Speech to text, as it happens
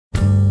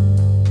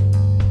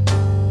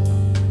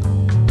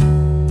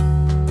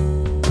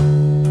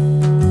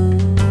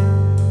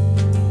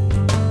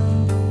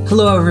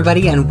Hello,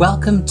 everybody, and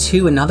welcome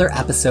to another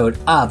episode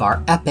of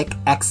our Epic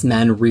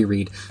X-Men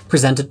reread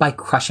presented by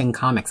Crushing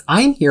Comics.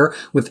 I am here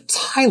with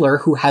Tyler,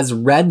 who has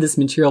read this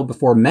material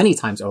before many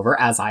times over,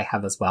 as I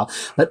have as well,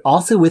 but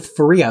also with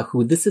Fariha,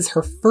 who this is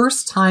her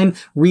first time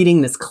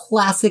reading this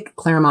classic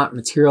Claremont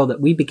material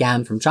that we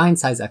began from Giant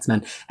Size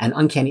X-Men and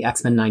Uncanny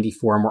X-Men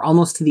 94, and we're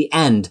almost to the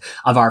end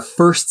of our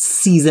first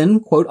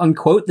season, quote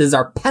unquote. This is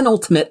our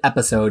penultimate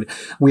episode.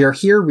 We are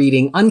here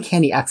reading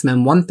Uncanny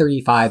X-Men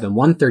 135 and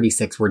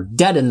 136. We're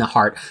dead in the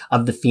heart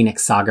of the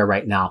Phoenix Saga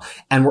right now.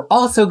 And we're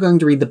also going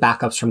to read the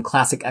backups from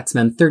Classic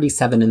X-Men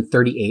 37 and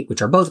 38,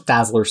 which are both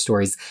Dazzler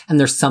stories, and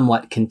they're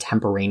somewhat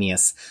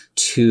contemporaneous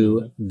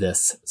to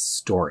this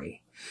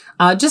story.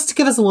 Just to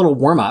give us a little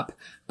warm-up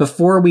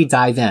before we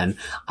dive in,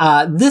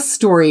 this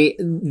story,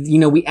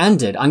 we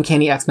ended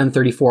Uncanny X-Men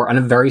 34 on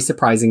a very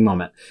surprising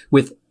moment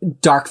with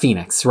Dark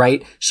Phoenix,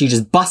 right? She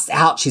just busts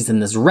out. She's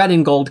in this red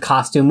and gold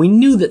costume. We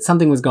knew that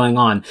something was going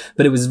on,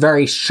 but it was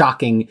very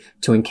shocking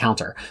to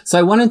encounter. So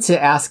I wanted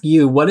to ask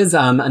you, what is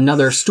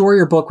another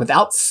story or book,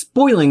 without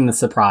spoiling the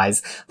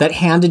surprise, that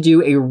handed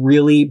you a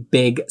really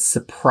big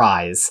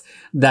surprise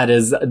that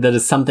is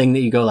something that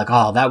you go like,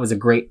 oh, that was a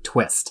great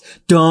twist.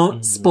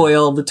 Don't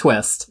spoil the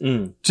twist.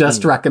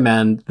 Just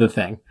recommend the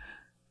thing.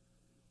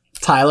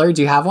 Tyler,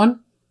 do you have one?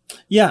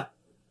 Yeah.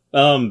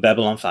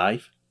 Babylon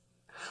 5.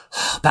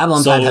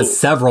 Babylon 5 has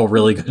several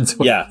really good twists.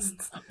 Yeah,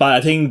 but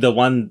I think the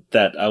one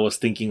that I was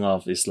thinking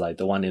of is like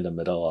the one in the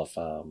middle of,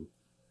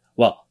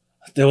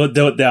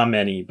 there are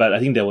many, but I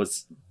think there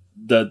was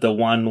the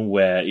one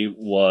where it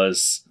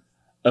was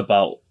a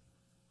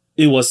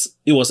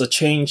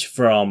change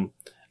from,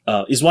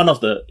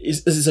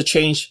 it's a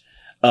change,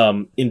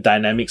 in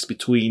dynamics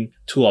between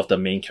two of the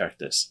main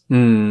characters.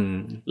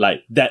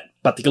 Like that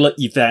particular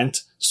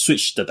event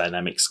switched the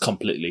dynamics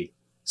completely.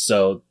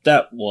 So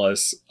I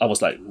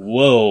was like,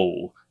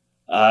 whoa,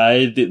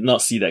 I did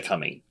not see that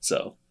coming.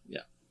 So,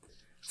 yeah.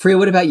 Freya,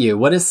 what about you?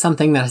 What is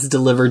something that has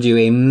delivered you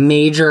a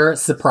major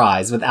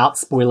surprise without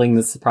spoiling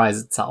the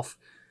surprise itself?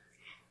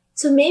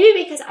 So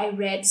maybe because I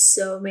read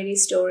so many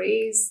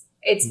stories,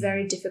 it's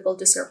very difficult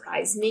to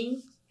surprise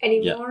me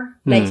anymore.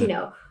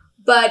 Yeah.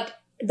 But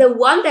the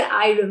one that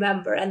I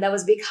remember, and that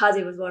was because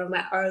it was one of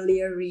my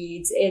earlier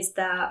reads, is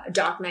the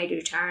Dark Knight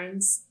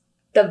Returns,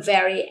 the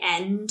very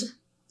end.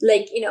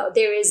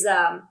 There is,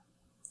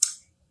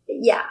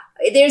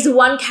 there's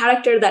one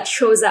character that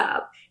shows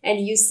up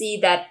and you see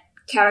that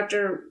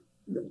character,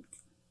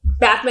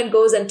 Batman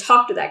goes and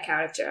talks to that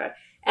character.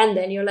 And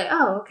then you're like,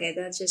 oh, okay,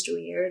 that's just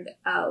weird.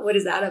 What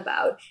is that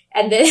about?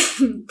 And then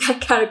that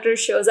character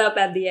shows up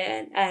at the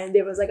end and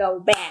it was like,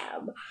 oh,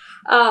 bam.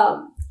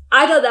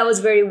 I thought that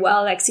was very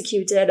well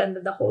executed. And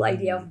then the whole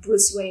idea of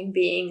Bruce Wayne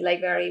being like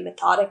very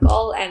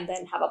methodical and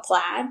then have a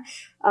plan.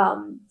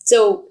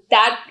 So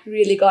that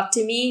really got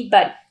to me,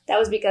 but that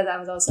was because I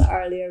was also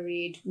earlier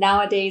read.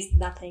 Nowadays,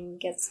 nothing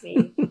gets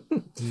me.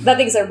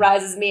 Nothing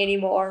surprises me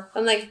anymore.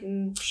 I'm like,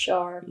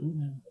 sure.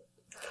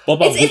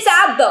 It's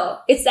sad though.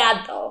 It's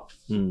sad though.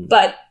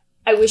 But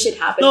I wish it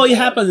happened. No, it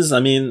happens.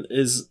 I mean,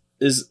 is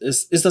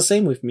the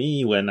same with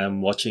me when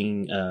I'm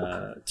watching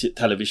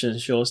television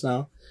shows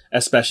now,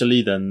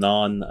 especially the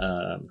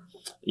the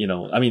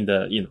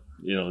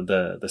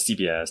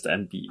CBS, the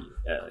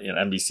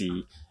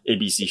NBC,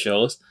 ABC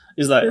shows.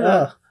 It's like,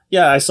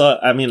 yeah, I saw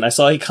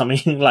it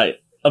coming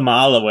like a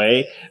mile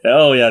away.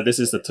 Oh yeah, this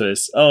is the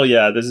twist. Oh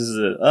yeah, this is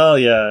it. Oh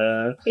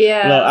yeah.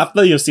 Yeah. No,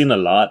 after you've seen a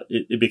lot,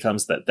 it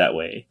becomes that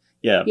way.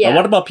 Yeah. But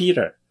what about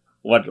Peter?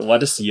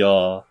 What is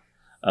your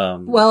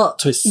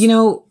twist?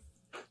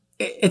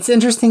 It's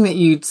interesting that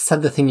you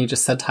said the thing you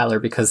just said, Tyler,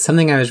 because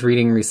something I was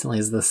reading recently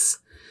is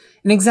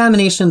an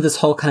examination of this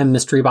whole kind of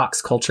mystery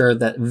box culture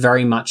that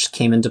very much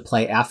came into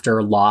play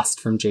after Lost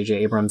from J.J.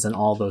 Abrams and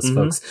all those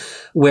folks,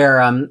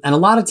 where, and a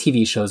lot of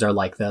TV shows are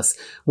like this,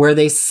 where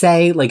they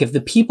say, like, if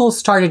the people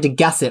started to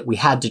guess it, we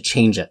had to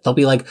change it. They'll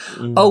be like,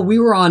 oh, we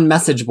were on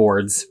message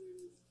boards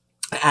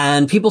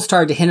and people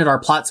started to hint at our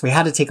plot, so we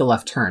had to take a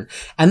left turn.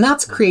 And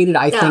that's created,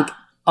 I think,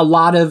 a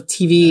lot of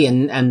TV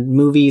and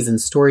movies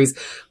and stories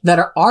that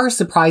are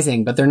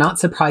surprising, but they're not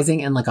surprising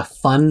in like a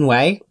fun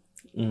way.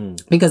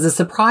 Because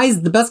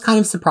the best kind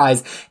of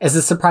surprise is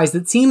a surprise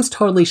that seems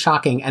totally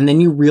shocking and then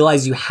you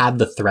realize you had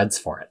the threads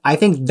for it. I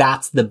think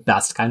that's the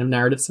best kind of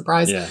narrative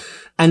surprise. Yeah.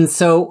 And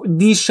so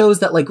these shows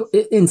that like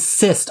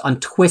insist on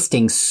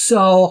twisting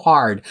so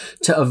hard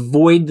to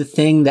avoid the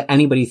thing that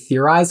anybody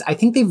theorized, I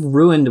think they've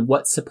ruined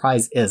what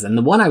surprise is. And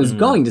the one I was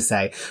going to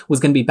say was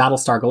going to be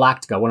Battlestar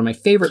Galactica, one of my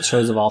favorite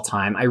shows of all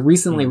time. I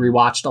recently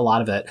rewatched a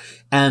lot of it,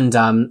 and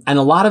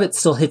a lot of it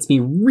still hits me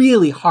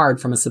really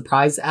hard from a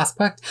surprise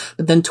aspect.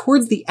 But then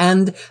towards the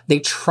end, they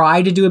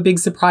try to do a big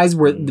surprise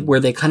where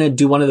they kind of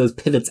do one of those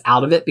pivots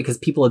out of it because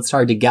people had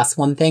started to guess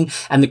one thing,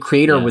 and the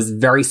creator was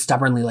very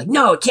stubbornly like,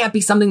 no, it can't be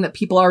something that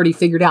people people already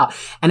figured out.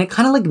 And it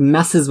kind of like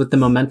messes with the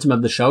momentum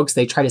of the show because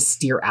they try to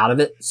steer out of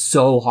it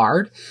so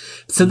hard.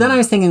 So then I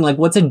was thinking like,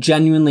 what's a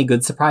genuinely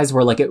good surprise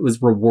where like it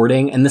was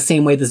rewarding in the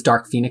same way this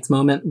Dark Phoenix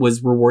moment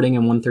was rewarding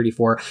in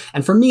 134.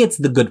 And for me, it's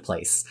The Good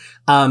Place.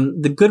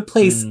 The Good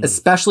Place,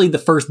 especially the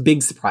first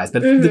big surprise,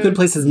 but The Good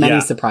Place has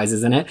many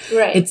surprises in it.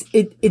 Right.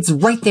 It's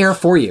right there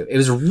for you. It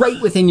was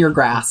right within your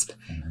grasp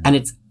and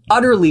it's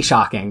utterly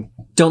shocking.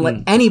 Don't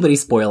let anybody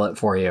spoil it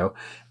for you.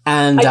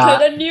 And I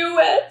kind of knew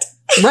it.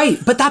 Right,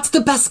 but that's the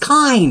best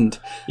kind.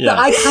 Yeah.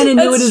 I kind of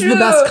knew it is true. the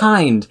best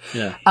kind.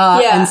 Yeah.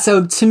 And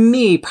so to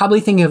me, probably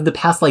thinking of the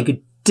past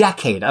like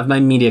decade of my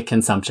media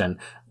consumption,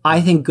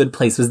 I think Good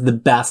Place was the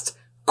best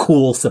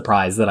cool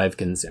surprise that I've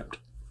consumed.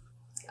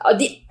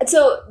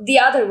 So the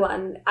other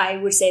one, I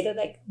would say that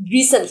like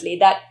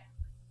recently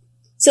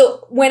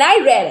so when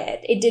I read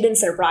it, it didn't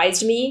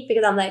surprise me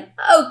because I'm like,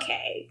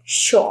 okay,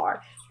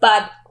 sure.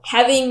 But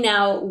having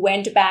now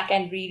went back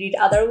and reread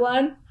other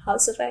one,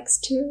 House of X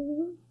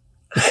 2.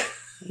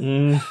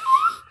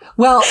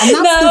 Well,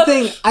 and that's the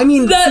thing. I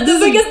mean, and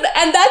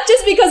that's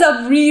just because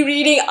of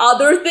rereading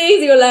other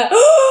things. You're like,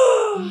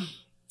 oh.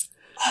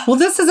 Well,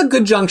 this is a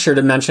good juncture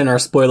to mention our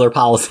spoiler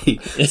policy.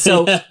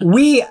 So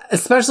we,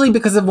 especially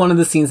because of one of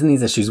the scenes in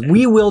these issues,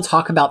 we will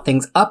talk about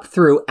things up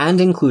through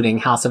and including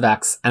House of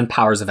X and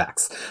Powers of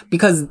X.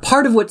 Because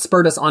part of what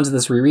spurred us onto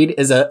this reread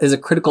is a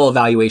critical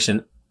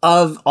evaluation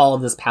of all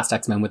of this past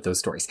X-Men with those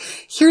stories.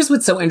 Here's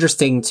what's so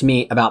interesting to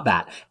me about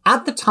that.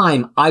 At the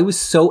time, I was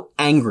so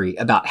angry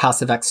about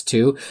House of X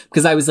 2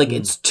 because I was like,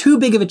 it's too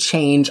big of a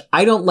change.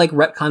 I don't like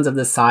retcons of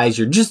this size.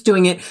 You're just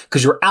doing it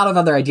because you're out of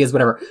other ideas,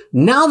 whatever.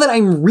 Now that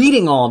I'm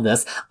reading all of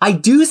this, I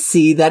do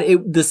see that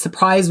the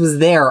surprise was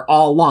there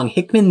all along.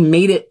 Hickman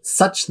made it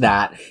such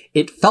that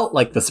it felt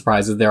like the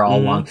surprise was there all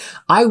along.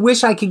 I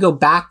wish I could go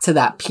back to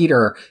that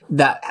Peter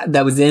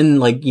that was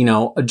in like,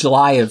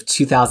 July of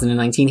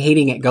 2019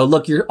 hating it. Go,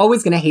 look, you're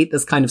always going to hate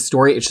this kind of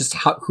story. It's just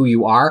who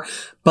you are.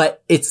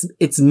 But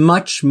it's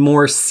much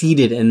more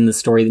seated in the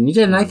story than you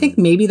did. And I think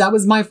maybe that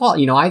was my fault.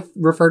 I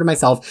refer to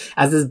myself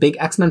as this big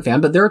X-Men fan,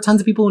 but there are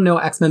tons of people who know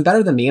X-Men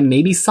better than me. And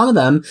maybe some of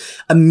them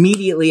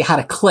immediately had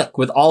a click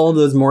with all of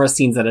those Morris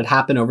scenes that had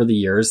happened over the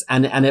years.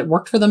 And it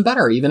worked for them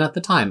better, even at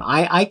the time.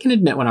 I can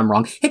admit when I'm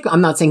wrong.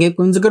 I'm not saying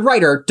Hickman's a good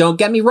writer. Don't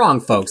get me wrong,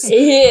 folks.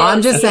 Yeah.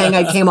 I'm just saying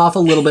I came off a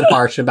little bit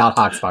harsh about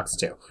Hoxpox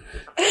too.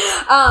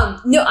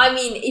 No, I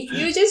mean, if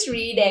you just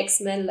read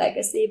X-Men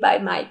Legacy by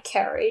Mike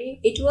Carey,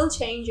 it will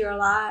change your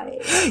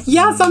life.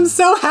 Yes, I'm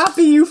so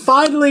happy you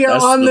finally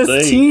are on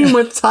this team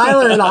with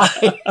Tyler and I.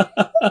 It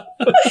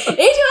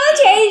will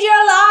change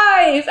your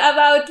life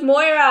about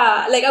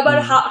Moira, like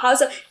about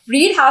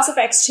read House of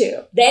X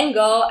 2, then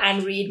go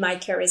and read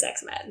Mike Carey's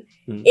X-Men.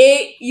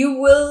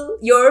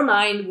 Your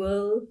mind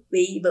will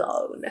be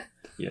blown.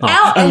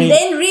 Yeah.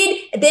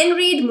 Then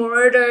read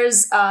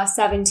Murders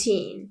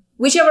 17.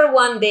 Whichever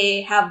one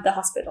they have the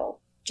hospital,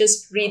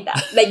 just read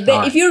that. Like,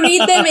 if you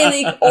read them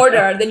in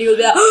order, then you'll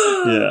be like,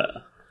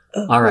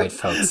 yeah. All right,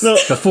 folks. No,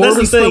 Before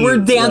we're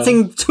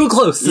dancing too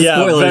close to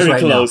spoilers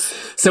right now.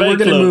 So we're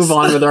going to move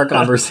on with our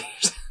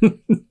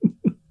conversation.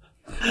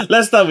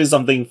 Let's start with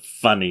something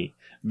funny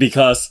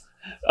because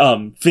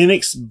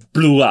Phoenix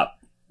blew up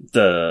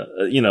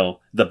the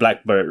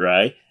Blackbird,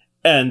 right?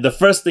 And the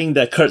first thing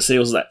that Kurt said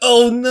was like,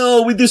 "Oh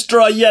no, we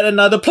destroyed yet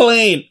another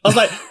plane." I was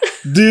like,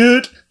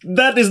 dude,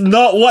 that is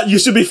not what you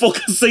should be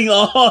focusing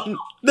on.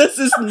 This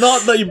is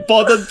not the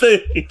important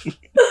thing.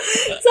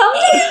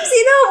 Sometimes,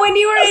 when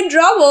you are in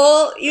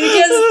trouble,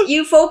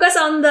 you focus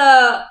on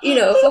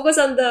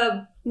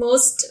the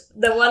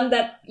one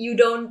that you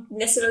don't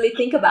necessarily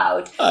think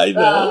about. I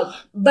know.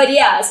 But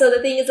yeah, so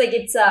the thing is like,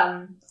 it's,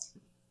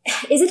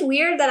 is it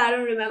weird that I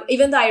don't remember,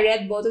 even though I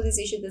read both of these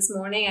issues this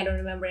morning, I don't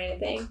remember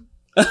anything.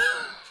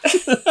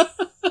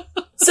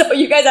 So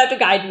you guys have to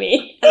guide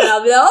me. And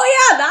I'll be like,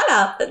 oh yeah, that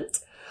happened.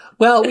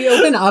 Well, we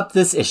open up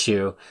this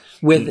issue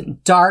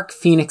with Dark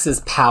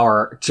Phoenix's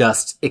power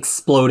just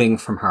exploding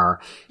from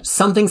her.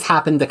 Something's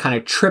happened to kind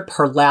of trip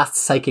her last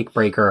psychic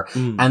breaker,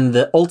 and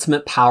the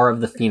ultimate power of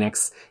the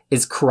Phoenix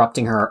is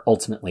corrupting her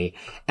ultimately.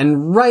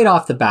 And right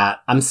off the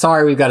bat, I'm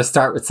sorry we've got to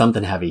start with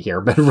something heavy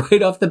here, but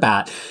right off the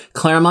bat,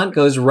 Claremont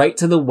goes right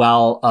to the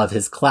well of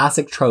his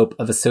classic trope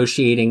of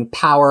associating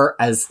power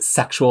as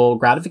sexual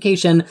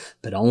gratification,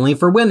 but only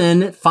for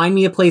women. Find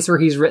me a place where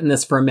he's written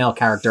this for a male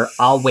character.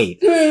 I'll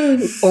wait.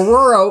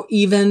 Aurora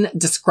even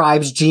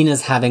describes Jean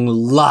as having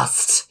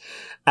lust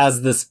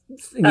as this,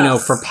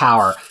 for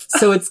power.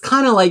 So it's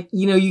kind of like,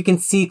 you can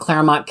see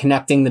Claremont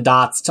connecting the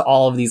dots to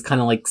all of these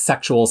kind of like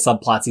sexual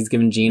subplots he's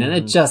given Jean. And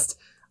it's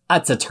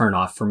a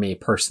turnoff for me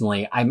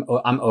personally. I'm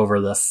over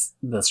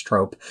this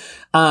trope.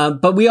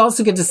 But we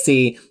also get to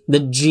see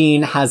that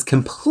Jean has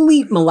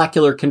complete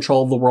molecular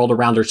control of the world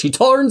around her. She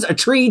turns a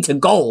tree to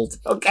gold.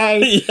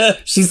 Okay. Yeah.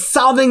 She's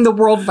solving the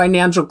world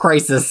financial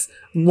crisis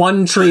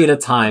one tree at a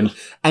time.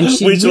 And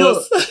she which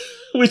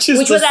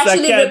was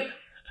actually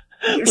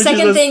the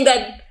second thing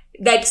that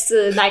That's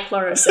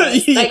Nightcrawler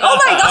says. Like, oh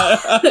my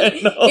god!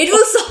 It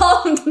will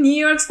solve New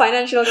York's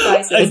financial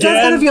crisis. It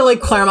does kind of feel like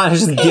Claremont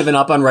has just given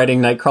up on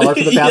writing Nightcrawler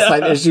for the past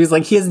 5 issues.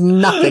 Like, he has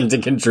nothing to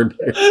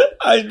contribute.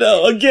 I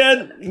know.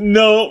 Again,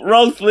 no,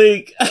 wrong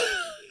thing.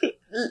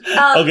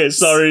 Okay,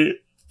 sorry,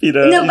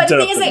 Peter. No, but the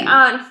thing is, like,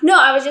 no,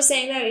 I was just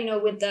saying that, you know,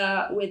 with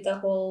the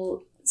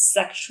whole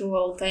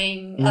sexual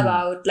thing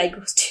about like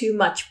too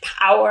much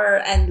power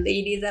and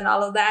ladies and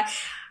all of that.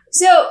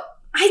 So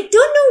I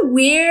don't know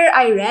where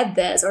I read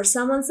this, or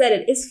someone said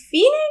it. Is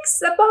Phoenix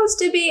supposed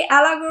to be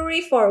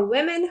allegory for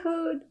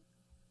womanhood?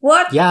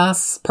 What?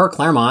 Yes, per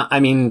Claremont. I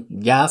mean,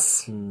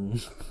 yes.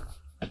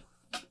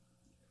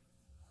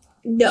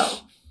 No.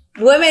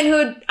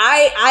 Womanhood,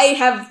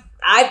 I've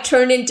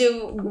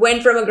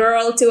went from a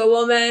girl to a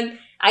woman.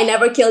 I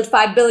never killed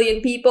 5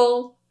 billion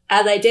people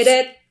as I did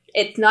it.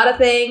 It's not a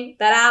thing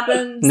that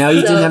happens. No, you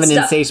didn't have an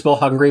insatiable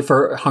hunger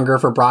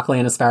for broccoli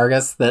and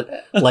asparagus that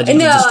led you to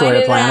destroy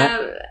a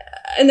planet?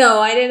 No,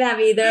 I didn't have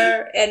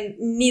either. And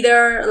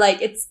neither,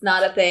 like, it's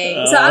not a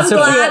thing. So I'm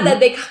glad that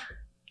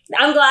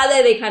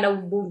they kind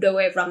of moved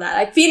away from that.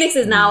 Like, Phoenix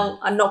is now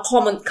a no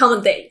common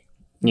thing.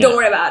 Yeah. Don't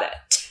worry about it.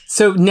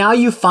 So now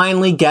you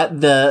finally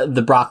get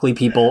the broccoli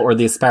people or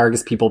the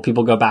asparagus people.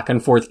 People go back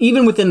and forth.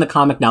 Even within the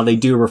comic now, they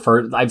do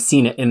refer, I've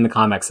seen it in the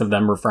comics of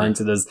them referring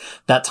to this,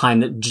 that time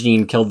that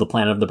Jean killed the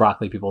planet of the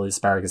broccoli people, the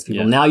asparagus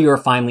people. Yeah. Now you are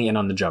finally in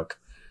on the joke.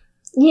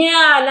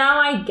 Yeah, now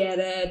I get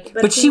it.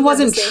 But she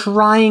wasn't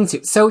trying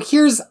to. So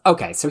here's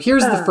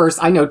the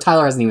first, I know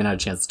Tyler hasn't even had a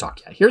chance to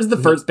talk yet. Here's the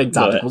first big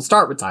topic. We'll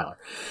start with Tyler.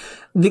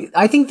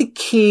 I think the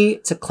key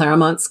to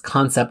Claremont's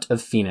concept of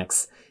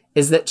Phoenix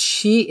is that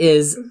she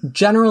is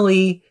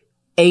generally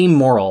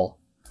amoral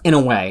in a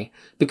way,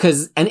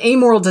 because an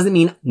amoral doesn't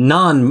mean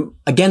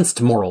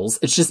against morals.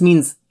 It just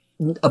means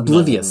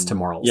oblivious to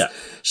morals. Yeah.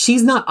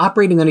 She's not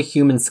operating on a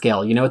human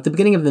scale. You know, at the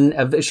beginning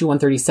of issue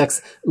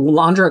 136,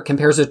 Landra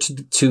compares her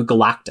to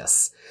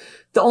Galactus.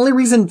 The only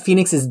reason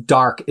Phoenix is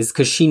dark is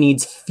because she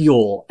needs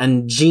fuel,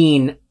 and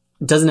Jean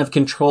doesn't have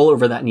control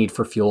over that need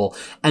for fuel.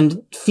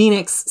 And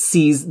Phoenix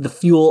sees the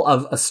fuel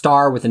of a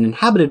star with an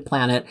inhabited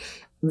planet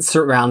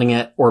surrounding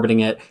it, orbiting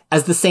it,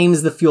 as the same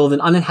as the fuel of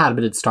an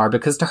uninhabited star,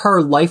 because to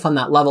her, life on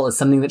that level is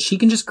something that she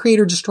can just create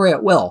or destroy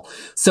at will.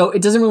 So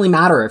it doesn't really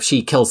matter if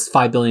she kills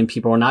 5 billion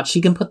people or not.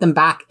 She can put them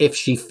back if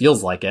she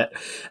feels like it.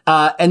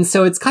 And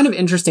so it's kind of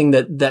interesting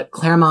that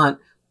Claremont,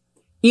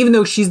 even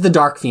though she's the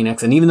Dark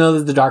Phoenix, and even though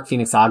there's the Dark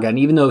Phoenix saga, and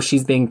even though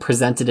she's being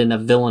presented in a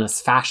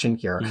villainous fashion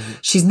here,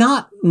 she's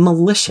not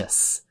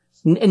malicious.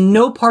 And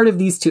no part of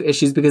these 2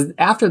 issues, because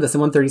after this in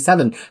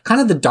 137,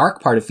 kind of the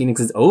dark part of Phoenix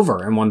is over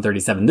in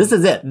 137. This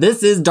is it.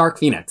 This is Dark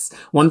Phoenix.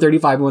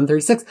 135 and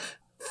 136.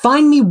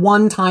 Find me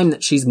one time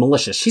that she's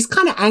malicious. She's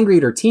kind of angry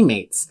at her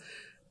teammates,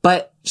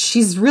 but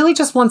she's really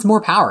just wants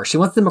more power. She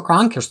wants the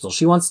Macron crystal.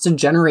 She wants to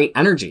generate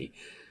energy.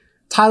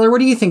 Tyler, what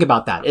do you think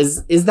about that?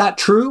 Is that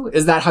true?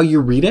 Is that how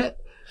you read it?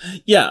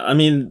 Yeah, I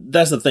mean,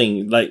 that's the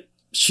thing. Like,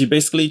 she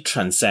basically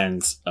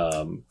transcends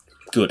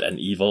good and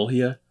evil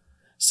here.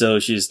 So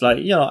she's like,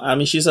 you know, I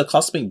mean, she's a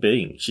cosmic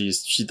being. She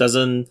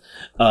doesn't,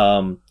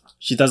 I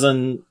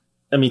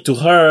mean, to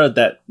her,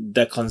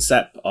 that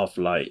concept of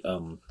like,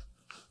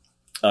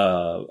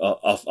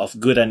 of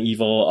good and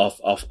evil,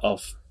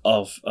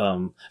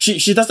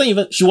 she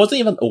wasn't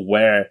even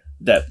aware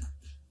that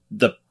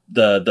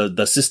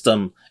the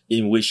system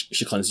in which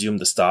she consumed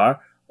the star,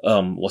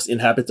 was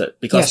inhabited,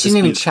 because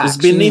it's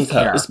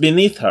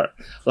beneath her.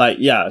 Like,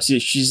 yeah,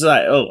 she's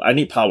like, oh, I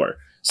need power.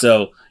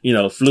 So, you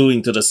know, flew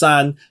into the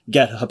sun,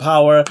 get her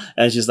power,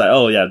 and she's like,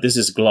 oh yeah, this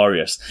is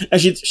glorious. And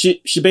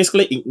she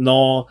basically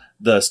ignored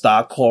the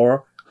star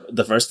core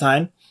the first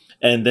time.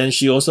 And then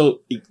she also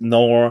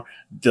ignored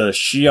the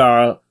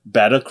Shi'ar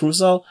battle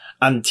cruiser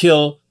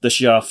until the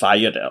Shi'ar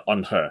fired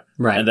on her.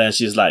 Right. And then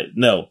she's like,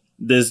 no,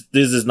 this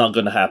is not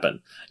going to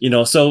happen. You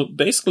know, so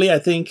basically I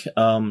think,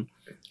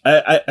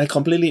 I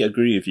completely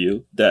agree with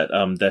you that,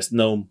 there's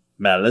no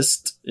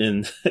malice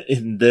in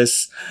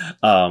this,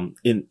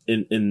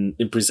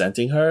 in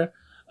presenting her,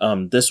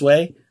 this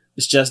way.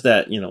 It's just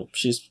that, you know,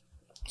 she's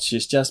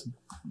just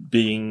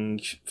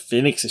being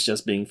Phoenix, is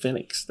just being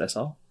Phoenix. That's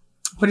all.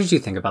 What did you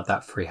think about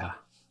that, Fariha?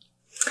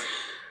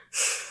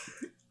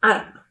 I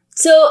don't know.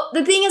 So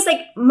the thing is,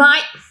 like,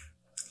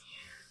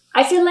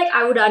 I feel like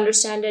I would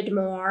understand it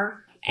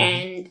more,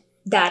 and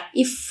that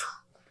if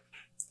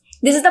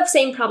this is the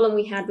same problem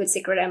we had with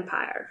Secret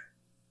Empire,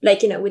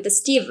 like, you know, with the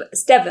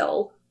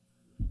Stevil,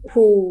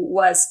 who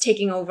was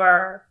taking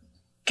over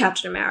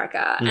Captain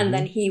America, and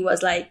then he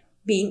was like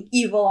being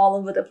evil all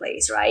over the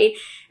place, right?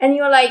 And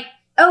you're like,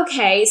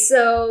 okay,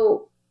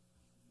 so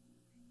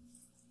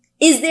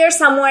is there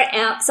someone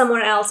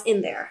else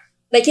in there?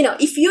 Like, you know,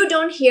 if you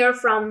don't hear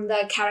from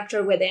the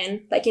character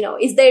within, like, you know,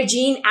 is there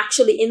Jean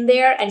actually in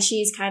there? And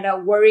she's kind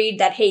of worried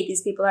that, hey,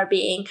 these people are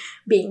being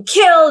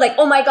killed. Like,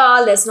 oh my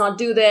God, let's not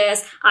do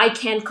this. I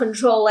can't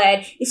control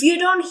it. If you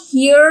don't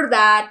hear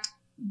that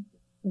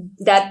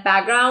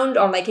background,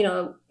 or like, you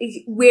know,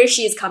 where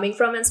she is coming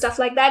from and stuff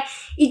like that,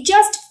 it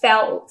just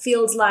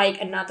feels like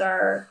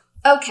another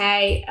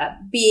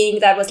being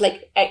that was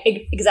like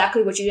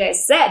exactly what you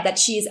guys said, that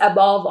she's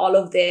above all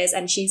of this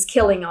and she's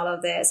killing all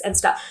of this and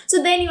stuff.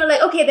 So then you're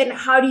like, okay, then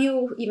how do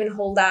you even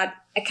hold that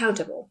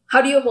accountable?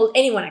 How do you hold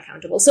anyone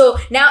accountable? So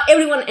now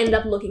everyone end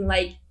up looking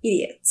like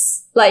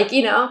idiots, like,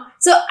 you know.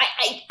 So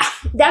I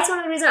that's one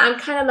of the reasons I'm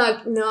kind of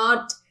like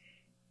not.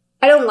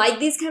 I don't like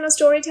these kind of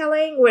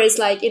storytelling where it's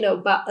like, you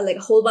know, like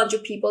a whole bunch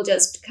of people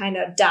just kind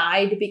of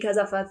died because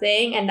of a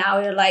thing. And now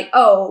you're like,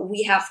 oh,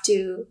 we have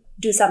to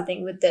do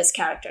something with this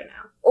character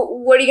now.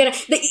 What are you going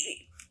to...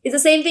 It's the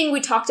same thing we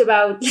talked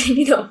about,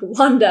 you know,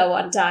 Wanda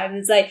one time.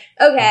 It's like,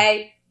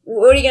 okay,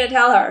 what are you going to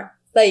tell her?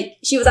 Like,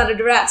 she was under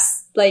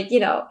duress. Like,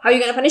 you know, how are you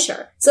going to punish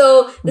her?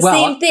 So the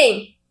same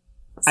thing.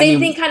 Same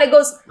thing kind of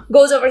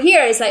goes over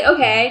here. It's like,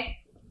 okay...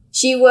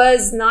 She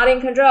was not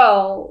in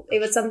control. It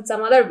was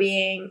some other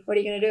being. What are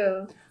you going to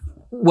do?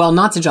 Well,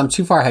 not to jump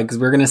too far ahead, because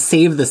we're going to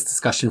save this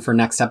discussion for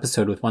next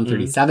episode with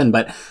 137,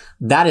 but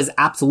that is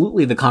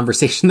absolutely the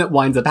conversation that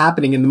winds up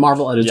happening in the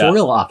Marvel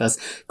editorial office.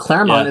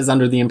 Claremont is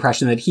under the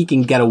impression that he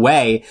can get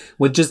away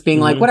with just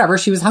being like, whatever,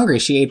 she was hungry.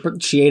 She ate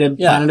a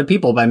planet of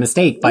people by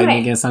mistake by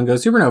making a sun go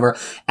supernova.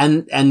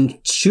 And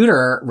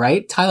Shooter,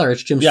 right? Tyler,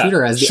 it's Jim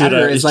Shooter as the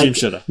editor is like,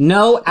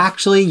 no,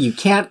 actually, you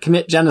can't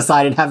commit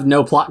genocide and have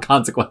no plot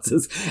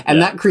consequences.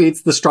 And that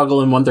creates the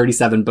struggle in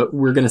 137, but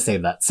we're going to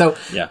save that. So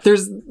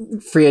there's,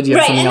 Fariha, do you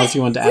have something else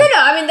you want to add? No,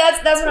 I mean,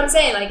 that's what I'm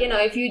saying. Like, you know,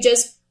 if you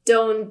just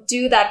don't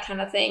do that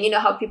kind of thing, you know,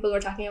 how people were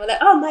talking about that,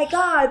 oh my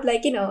god,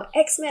 like, you know,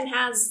 X-Men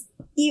has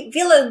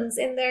villains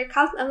in their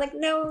council. I'm like,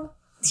 no,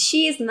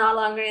 she is no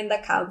longer in the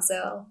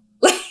council.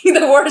 Like,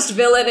 the worst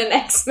villain in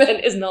X-Men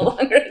is no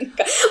longer in the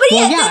council.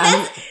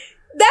 But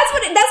that's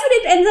what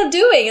it ends up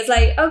doing. It's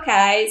like,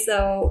 okay,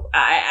 so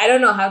I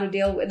don't know how to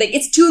deal with, like,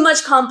 it's too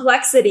much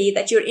complexity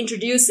that you're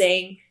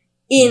introducing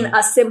in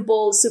a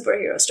simple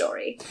superhero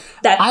story.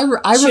 That I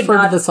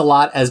refer to this a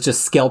lot as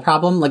just scale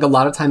problem. Like a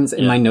lot of times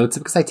in my notes,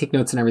 because I take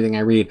notes in everything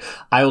I read,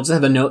 I will just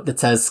have a note that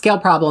says scale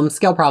problem,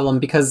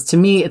 because to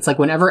me, it's like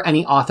whenever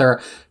any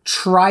author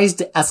tries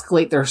to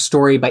escalate their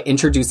story by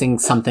introducing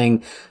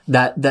something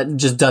that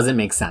just doesn't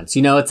make sense.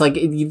 You know, it's like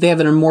they have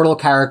an immortal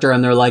character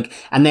and they're like,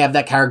 and they have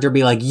that character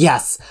be like,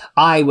 yes,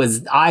 I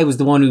was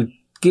the one who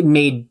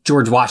made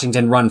George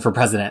Washington run for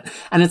president.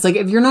 And it's like,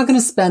 if you're not going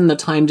to spend the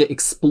time to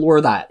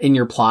explore that in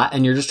your plot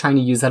and you're just trying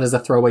to use that as a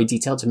throwaway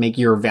detail to make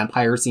your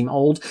vampire seem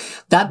old,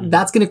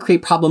 that's going to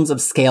create problems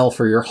of scale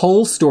for your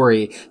whole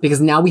story,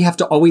 because now we have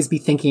to always be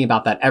thinking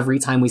about that every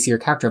time we see your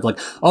character of like,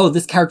 oh,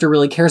 this character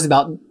really cares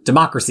about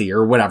democracy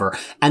or whatever.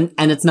 And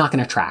it's not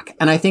going to track.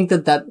 And I think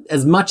that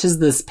as much as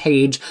this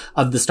page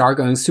of the star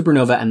going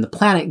supernova and the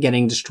planet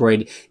getting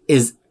destroyed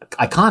is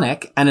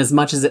iconic, and as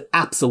much as it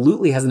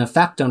absolutely has an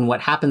effect on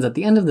what happens at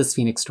the end of this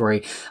Phoenix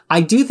story,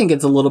 I do think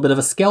it's a little bit of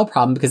a scale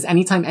problem, because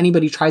anytime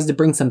anybody tries to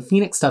bring some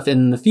Phoenix stuff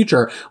in the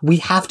future, we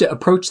have to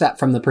approach that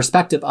from the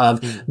perspective of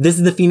this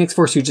is the Phoenix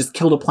Force who just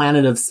killed a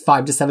planet of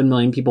 5 to 7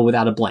 million people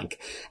without a blink.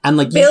 And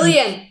like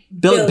billion.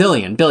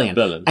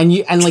 And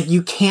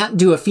you can't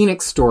do a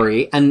Phoenix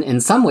story, and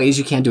in some ways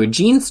you can't do a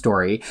Jean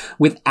story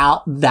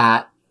without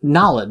that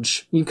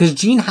knowledge, because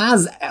Jean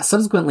has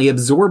subsequently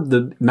absorbed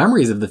the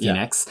memories of the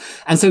Phoenix.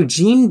 And so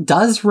Jean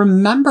does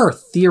remember,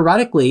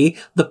 theoretically,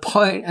 the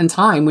point in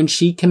time when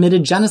she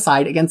committed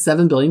genocide against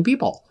 7 billion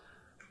people.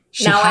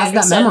 She has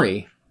that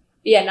memory.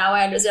 Yeah, now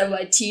I understand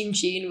why Teen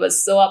Jean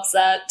was so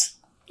upset.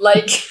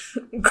 Like,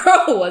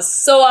 girl was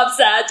so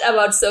upset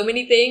about so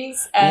many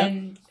things.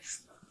 And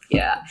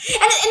yeah.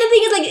 And the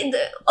thing is, like,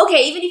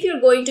 okay, even if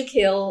you're going to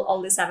kill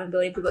all the 7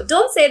 billion people,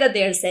 don't say that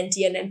they're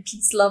sentient and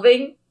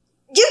peace-loving.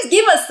 Just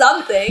give us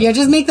something. Yeah,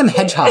 just make them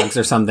hedgehogs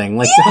or something.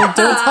 Like, don't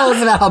tell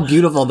us about how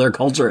beautiful their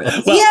culture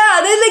is.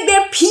 Well,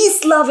 they're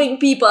peace-loving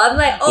people. I'm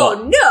like,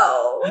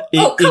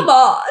 come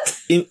on.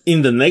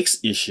 In the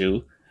next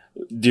issue,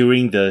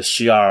 during the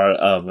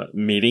Shi'ar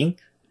meeting,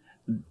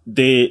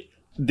 they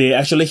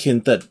actually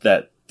hinted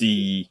that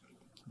the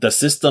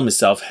system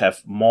itself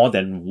have more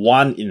than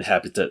one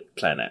inhabited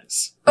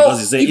planets.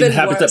 Because it's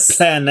inhabited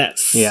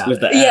planets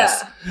with the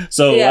S.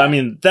 So, I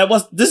mean,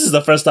 this is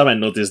the first time I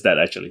noticed that,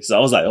 actually. So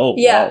I was like,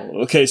 wow.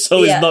 Okay,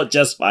 so it's not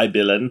just 5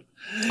 billion.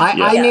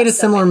 I made a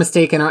similar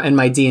mistake in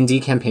my D&D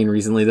campaign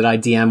recently that I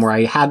DM, where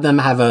I had them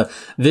have a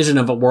vision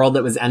of a world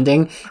that was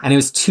ending, and it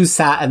was too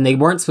sad, and they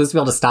weren't supposed to be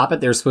able to stop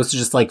it. They were supposed to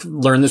just like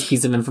learn this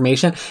piece of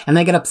information, and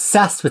they get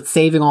obsessed with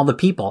saving all the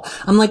people.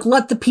 I'm like,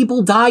 let the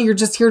people die. You're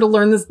just here to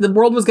learn this. The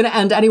world was going to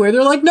end anyway.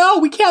 They're like, no,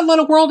 we can't let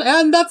a world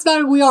end. That's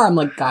not who we are. I'm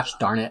like, gosh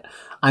darn it.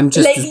 I'm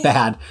just as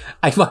bad.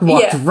 I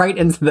walked right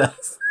into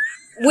this.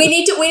 We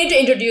need to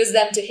introduce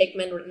them to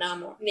Hickman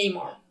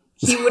Namor.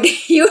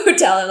 He would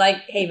tell him, like,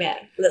 hey man,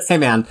 listen. Hey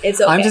man, it's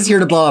okay. I'm just here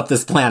to blow up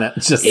this planet.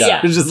 Just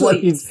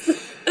like, give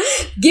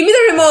me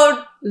the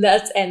remote.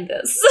 let's end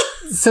this.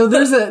 So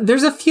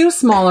there's a few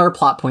smaller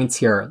plot points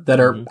here that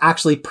are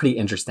actually pretty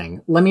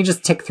interesting. Let me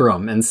just tick through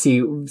them and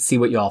see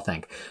what you all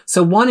think.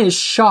 So one is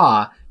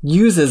Shaw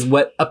uses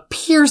what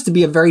appears to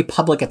be a very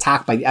public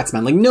attack by the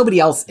X-Men. Like nobody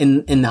else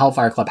in the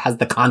Hellfire Club has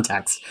the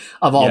context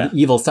of all the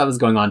evil stuff that's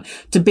going on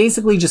to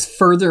basically just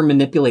further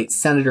manipulate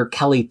Senator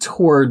Kelly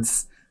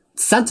towards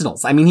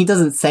Sentinels. I mean, he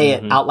doesn't say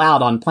it out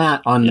loud on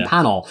the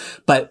panel,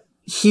 but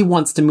he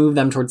wants to move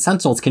them towards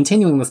Sentinels,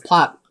 continuing this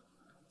plot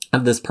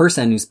of this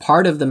person who's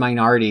part of the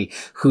minority,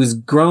 who's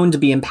grown to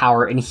be in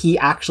power, and he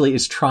actually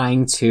is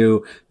trying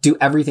to do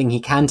everything he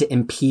can to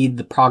impede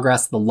the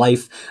progress, the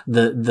life,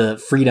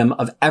 the freedom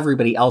of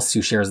everybody else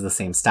who shares the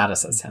same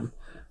status as him.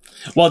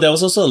 Well, there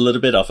was also a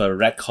little bit of a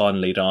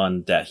retcon later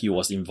on that he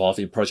was involved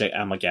in Project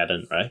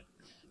Armageddon, right?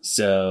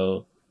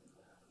 So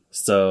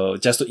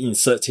just to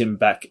insert him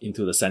back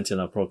into the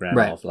Sentinel program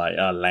of like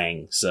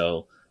Lang.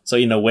 So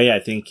in a way, I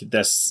think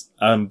that's,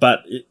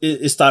 but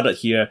it started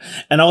here.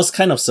 And I was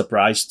kind of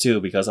surprised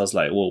too, because I was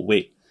like, well,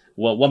 wait,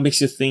 what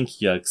makes you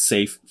think you're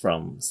safe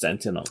from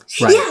Sentinels?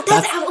 Right. Yeah,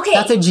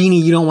 that's a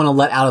genie you don't want to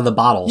let out of the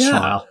bottle,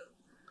 Chanel.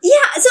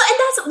 Yeah, so, and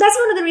that's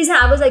one of the reasons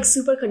I was like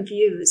super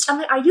confused. I'm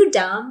like, are you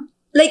dumb?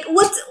 Like,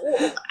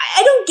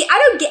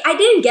 I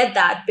didn't get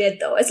that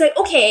bit though. It's like,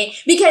 okay,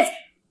 because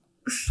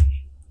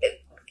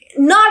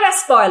not a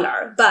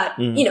spoiler, but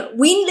you know,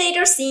 we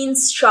later seen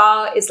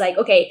Shaw is like,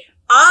 okay,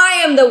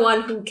 I am the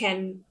one who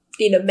can,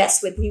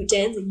 mess with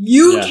mutants.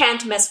 You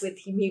can't mess with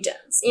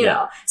mutants, you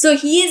know. So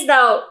he is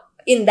now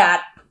in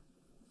that,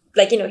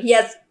 like, he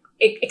has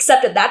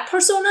accepted that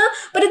persona.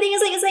 But the thing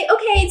is, like, it's like,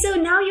 okay, so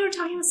now you're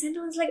talking about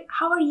Sentinels. Like,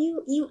 how are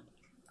you?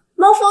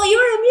 Mofo,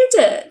 you're a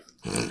mutant.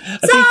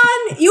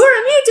 You're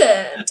a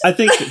mutant. I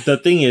think the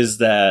thing is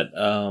that,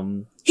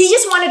 he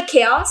just wanted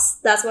chaos.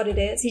 That's what it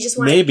is. He just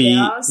wanted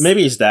chaos.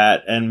 Maybe it's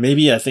that. And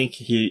maybe I think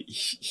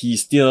he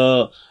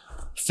still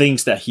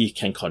thinks that he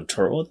can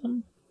control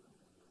them.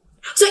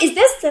 So is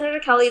this Senator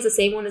Kelly is the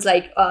same one as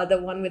like the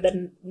one with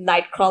the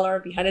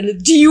Nightcrawler behind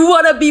it? Do you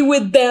want to be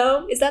with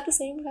them? Is that the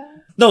same guy?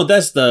 No,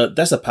 that's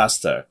a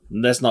pastor.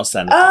 That's not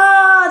Senator.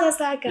 Oh, that's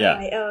that guy. Yeah,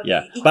 okay.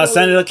 yeah. But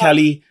Senator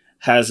Kelly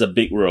has a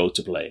big role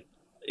to play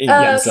in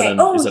certain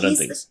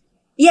things.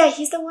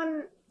 He's the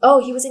one.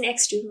 Oh, he was in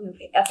X2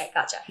 movie. Okay,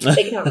 gotcha.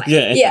 Like, never mind.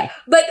 Yeah.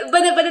 But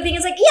the thing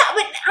is like,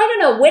 but I don't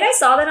know. When I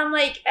saw that, I'm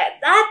like,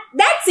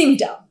 that seemed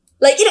dumb.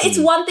 Like, it's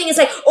one thing, it's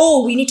like,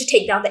 oh, we need to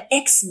take down the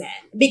X-Men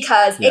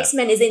because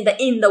X-Men is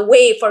in the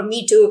way for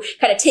me to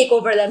kind of take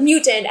over the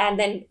mutant and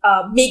then,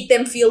 make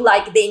them feel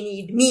like they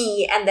need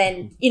me and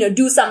then,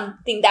 do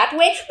something that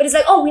way. But it's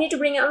like, oh, we need to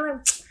bring it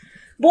on.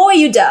 Boy,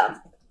 you dumb.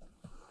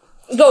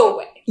 Go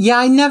away. Yeah,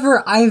 I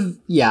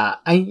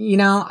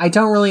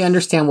don't really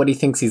understand what he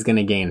thinks he's going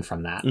to gain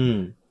from that.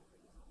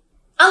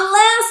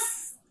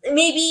 Unless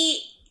maybe,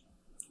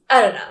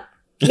 I don't know.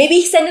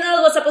 Maybe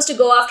Sentinel was supposed to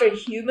go after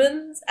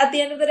humans at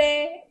the end of the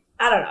day.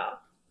 I don't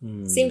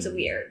know. Seems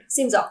weird.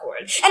 Seems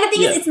awkward. And the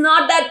thing is, it's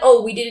not that,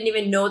 oh, we didn't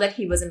even know that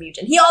he was a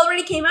mutant. He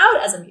already came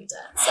out as a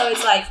mutant. So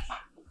it's like,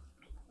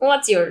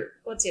 what's your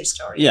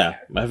story? Yeah,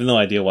 there? I have no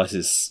idea what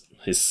his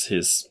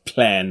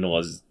plan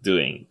was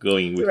going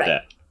with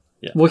that.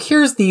 Yeah. Well,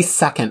 here's the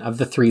second of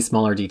the three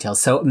smaller details.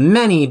 So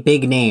many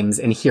big names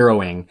in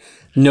heroing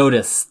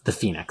notice the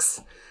Phoenix.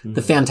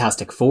 The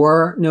Fantastic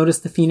Four notice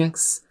the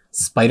Phoenix.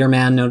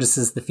 Spider-Man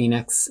notices the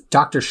Phoenix.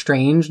 Doctor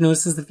Strange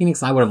notices the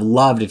Phoenix. And I would have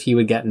loved if he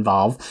would get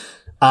involved.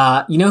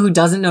 You know who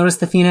doesn't notice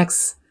the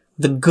Phoenix?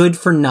 The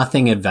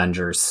good-for-nothing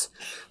Avengers.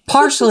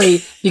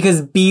 Partially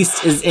because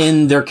Beast is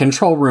in their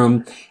control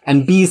room,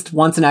 and Beast,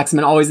 once an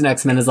X-Men, always an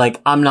X-Men, is like,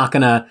 I'm not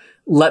gonna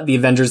let the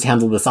Avengers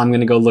handle this. I'm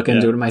going to go look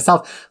into it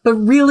myself. But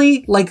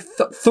really, like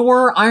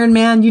Thor, Iron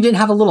Man, you didn't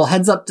have a little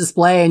heads up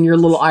display and your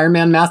little Iron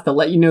Man mask that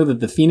let you know that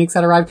the Phoenix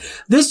had arrived.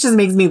 This just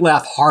makes me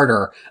laugh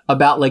harder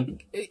about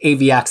like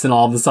AVX and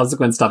all the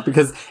subsequent stuff.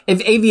 Because if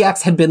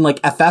AVX had been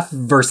like FF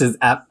versus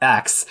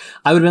FX,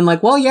 I would have been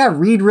like, well, yeah,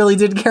 Reed really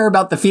did care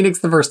about the Phoenix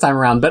the first time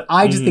around. But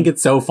I just think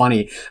it's so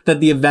funny that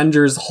the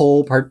Avengers'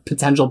 whole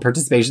potential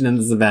participation in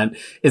this event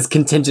is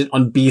contingent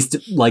on Beast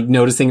like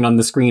noticing it on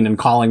the screen and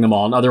calling them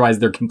all. And otherwise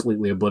they're completely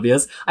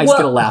oblivious. I just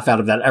get a laugh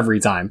out of that every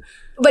time.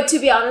 But to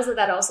be honest,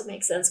 that also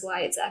makes sense why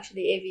it's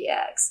actually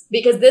AVX.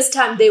 Because this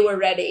time they were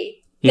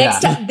ready.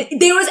 Next time,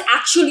 there was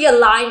actually a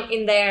line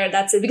in there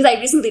that's it. Because I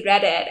recently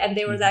read it and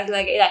there was actually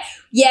like,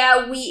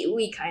 yeah, we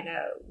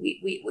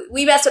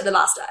messed up the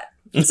last time.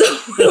 So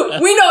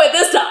we know it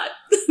this time.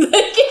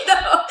 Like,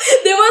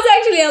 there was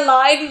actually a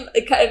line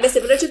kind of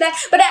similar to that.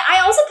 But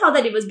I also thought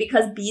that it was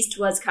because Beast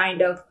was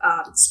kind of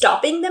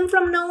stopping them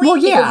from knowing. Well,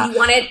 yeah. Because he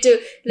wanted to,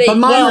 like, but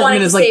my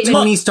argument is like,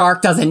 Tony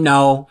Stark doesn't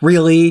know,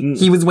 really.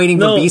 He was waiting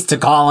for Beast to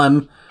call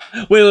him.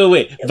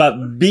 Wait.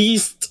 But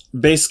Beast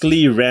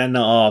basically ran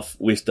off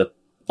with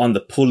on the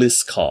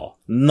police call,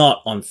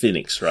 not on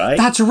Phoenix, right?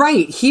 That's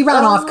right. He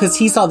ran off because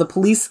he saw the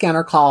police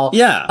scanner call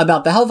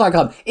about the Hellfire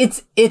Club.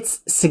 It's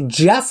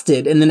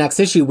suggested in the next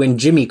issue when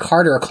Jimmy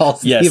Carter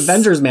calls the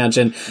Avengers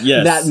Mansion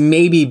that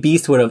maybe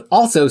Beast would have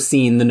also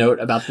seen the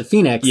note about the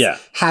Phoenix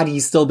had he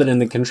still been in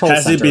the control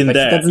center. Has he been but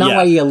there? That's not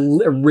why he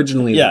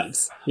originally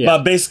leaves. Yeah.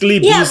 But basically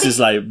Beast is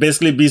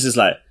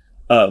like,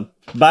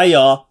 bye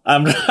y'all.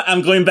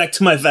 I'm going back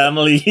to my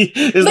family.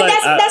 That's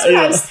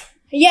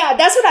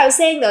what I was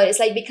saying though. It's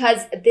like,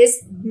 because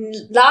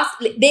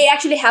they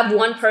actually have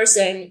one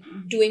person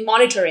doing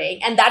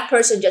monitoring and that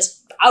person just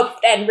out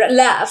and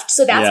left.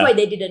 So that's why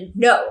they didn't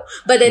know.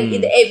 But then in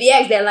the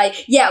AVX, they're like,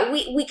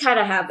 we kind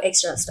of have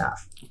extra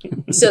stuff.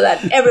 So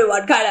that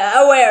everyone kind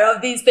of aware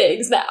of these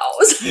things now.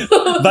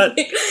 So but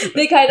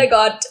they kind of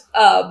got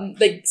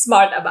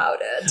smart about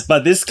it.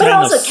 But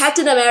also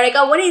Captain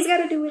America, what he's got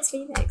to do with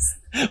Phoenix?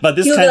 But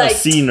this kind of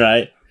scene,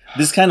 right?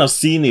 This kind of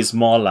scene is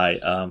more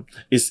like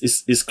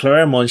is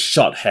Claremont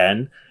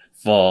shorthand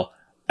for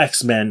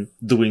X-Men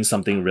doing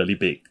something really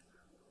big.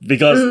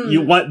 Because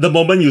the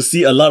moment you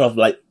see a lot of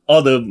like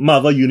all the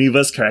Marvel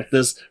Universe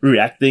characters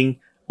reacting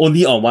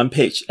only on one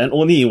page and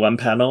only in one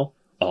panel,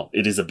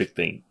 it is a big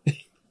thing.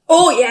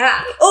 Oh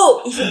yeah.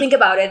 Oh, if you think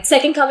about it,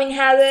 Second Coming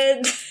has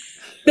it.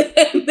 A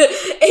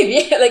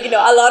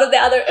lot of the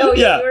other. Oh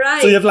yeah, you're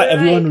right. So you have like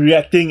everyone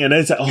reacting, and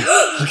then it's like,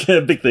 okay,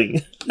 a big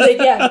thing.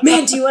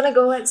 Man, do you want to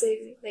go and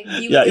say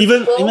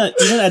even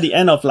at the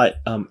end of like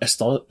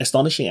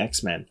Astonishing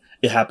X-Men,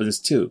 it happens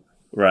too,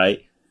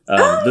 right?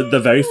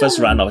 The very first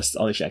run of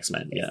Astonishing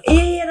X-Men. Yeah,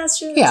 that's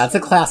true. Yeah, it's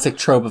a classic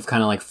trope of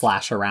kind of like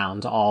flash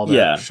around all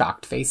the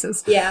shocked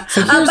faces. Yeah.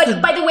 So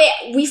by the way,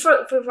 we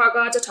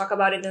forgot to talk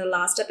about it in the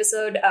last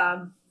episode.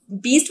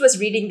 Beast was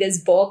reading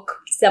this book,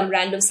 some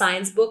random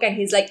science book, and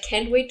he's like,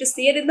 can't wait to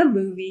see it in the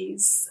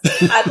movies.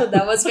 I thought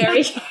that was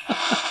very... can't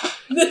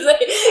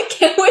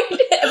wait.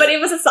 But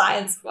it was a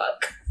science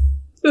book.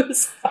 It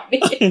was funny.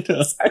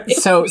 Sorry.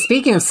 So,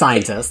 speaking of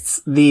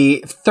scientists,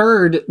 the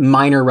third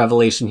minor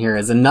revelation here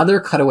is another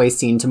cutaway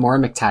scene to Maura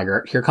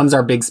McTaggart. Here comes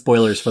our big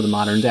spoilers for the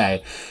modern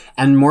day.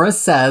 And Maura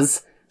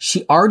says,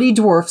 she already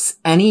dwarfs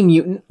any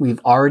mutant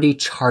we've already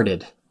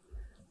charted.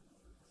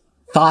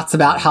 Thoughts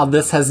about how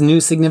this has new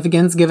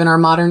significance given our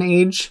modern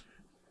age?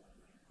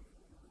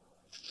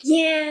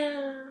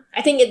 Yeah.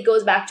 I think it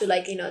goes back to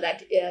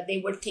that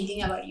they were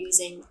thinking about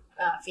using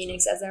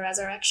Phoenix as a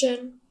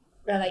resurrection.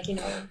 But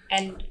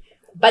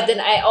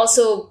then I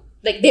also,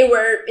 they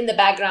were in the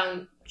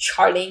background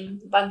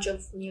charting a bunch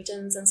of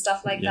mutants and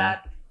stuff like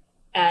that.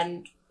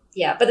 And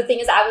but the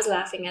thing is, I was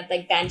laughing at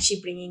Banshee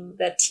bringing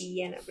the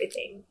tea and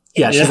everything.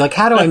 Yeah, she's like,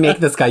 how do I make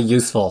this guy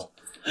useful?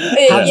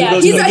 He's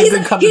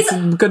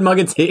a good mug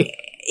of tea.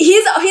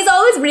 He's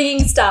always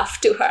bringing stuff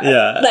to her.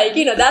 Yeah.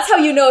 That's how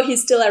you know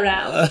he's still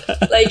around.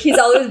 He's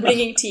always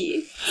bringing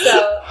tea. So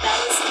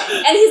that was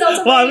funny. And he's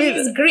also wearing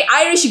his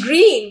Irish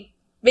green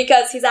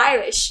because he's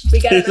Irish.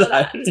 We gotta know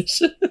that.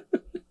 Irish.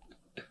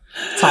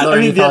 Tyler,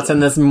 any thoughts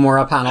on this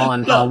Maura panel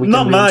and how we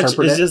can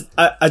reinterpret it? It's just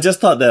I just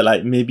thought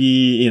that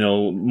maybe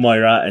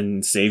Moira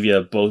and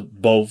Xavier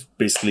both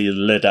basically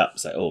lit up.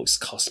 It's like, it's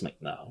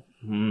cosmic now.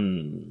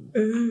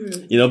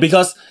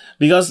 Because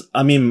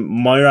I mean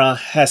Moira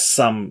has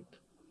some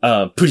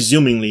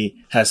presumingly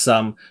has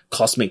some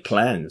cosmic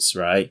plans,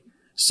 right?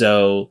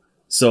 So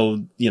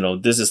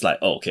this is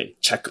like, okay,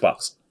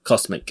 checkbox,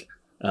 cosmic.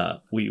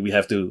 We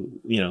have to,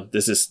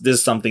 this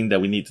is something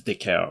that we need to take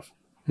care of.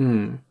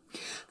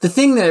 The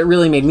thing that it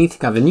really made me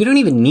think of, and you don't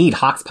even need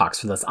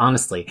Hoxpox for this,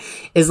 honestly,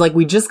 is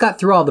we just got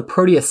through all the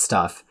Proteus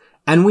stuff,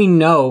 and we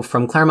know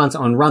from Claremont's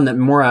own run that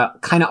Maura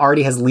kind of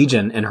already has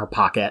Legion in her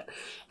pocket.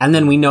 And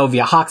then we know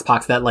via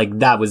Hoxpox that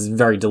that was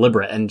very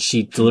deliberate, and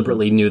she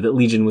deliberately knew that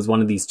Legion was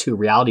one of these two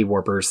reality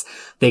warpers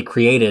they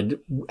created,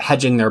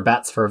 hedging their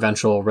bets for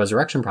eventual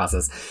resurrection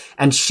process.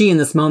 And she in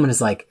this moment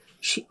is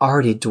she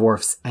already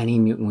dwarfs any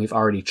mutant we've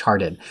already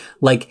charted.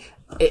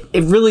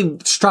 It really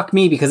struck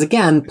me because,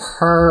 again,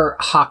 per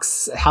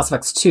House of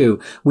X 2,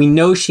 we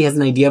know she has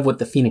an idea of what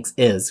the Phoenix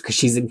is because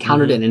she's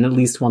encountered it in at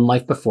least one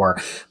life before.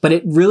 But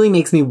it really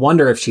makes me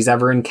wonder if she's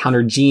ever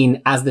encountered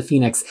Jean as the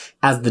Phoenix,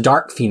 as the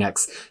Dark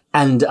Phoenix.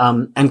 And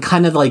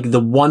kind of the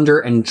wonder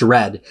and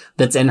dread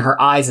that's in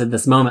her eyes at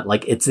this moment.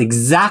 It's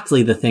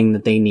exactly the thing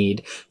that they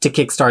need to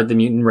kickstart the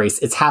mutant race.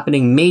 It's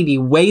happening maybe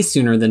way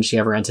sooner than she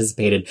ever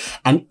anticipated.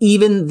 And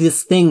even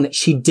this thing that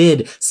she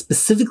did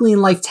specifically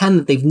in Life 10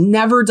 that they've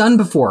never done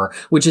before,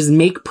 which is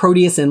make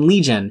Proteus and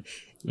Legion,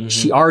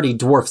 she already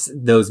dwarfs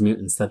those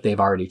mutants that they've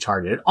already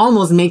charted. It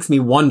almost makes me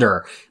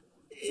wonder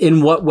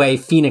in what way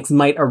Phoenix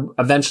might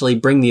eventually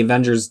bring the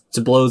Avengers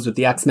to blows with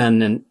the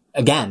X-Men and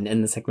again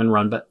in the Hickman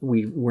run, but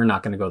we're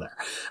not going to go there.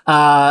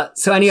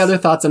 So any other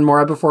thoughts on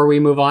Maura before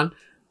we move on?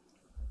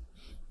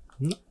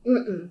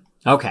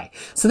 Okay,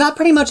 so that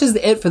pretty much is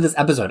it for this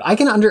episode.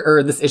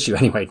 Or this issue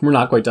anyway. We're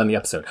not quite done the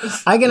episode.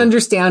 I can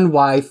understand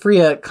why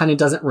Fariha kind of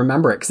doesn't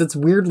remember it because it's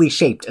weirdly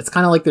shaped. It's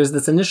kind of like there's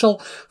this initial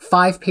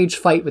 5-page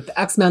fight with the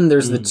X-Men.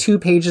 There's the 2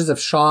 pages of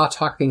Shaw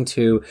talking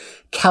to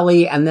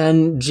Kelly, and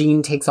then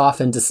Jean takes off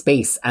into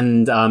space.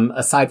 And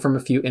aside from a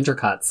few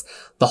intercuts,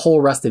 the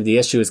whole rest of the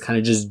issue is kind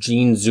of just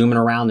Jean zooming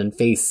around in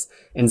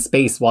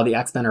space while the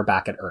X-Men are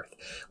back at Earth.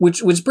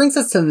 Which brings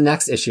us to the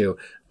next issue,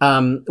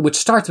 which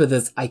starts with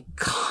this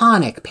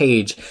iconic page.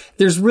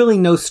 There's really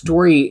no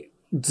story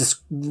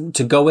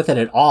to go with it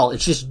at all.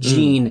 It's just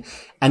Jean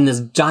and this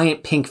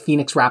giant pink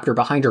phoenix raptor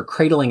behind her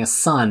cradling a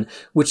son,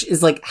 which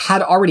is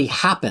had already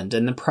happened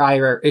in the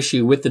prior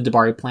issue with the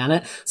Dabari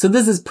planet. So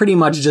this is pretty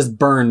much just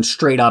Byrne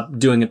straight up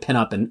doing a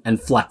pinup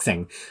and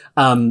flexing.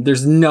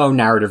 There's no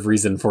narrative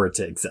reason for it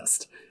to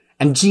exist.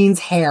 And Jean's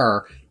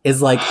hair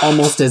is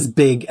almost as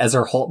big as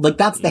her whole,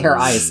 that's the hair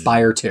I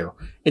aspire to.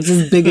 It's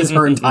as big as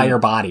her entire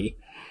body.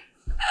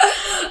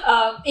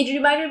 It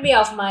reminded me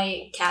of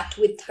my cat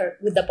with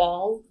the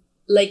ball.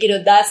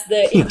 That's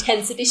the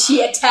intensity.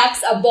 She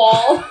attacks a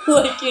ball.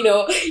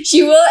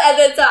 She will, and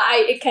then so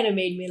it kind of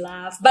made me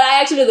laugh. But I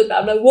actually looked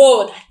up, I'm like,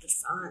 whoa, that's the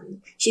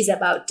sun. She's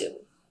about to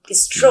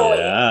destroy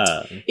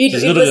it.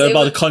 She's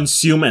about to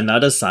consume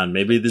another sun.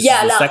 Maybe this is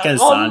the second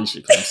sun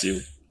she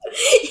consumed.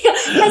 Yeah.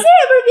 Has there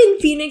ever been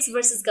Phoenix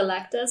versus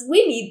Galactus?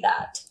 We need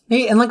that.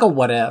 Hey, and a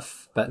what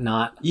if, but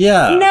not.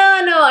 Yeah.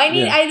 No. I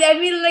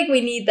feel like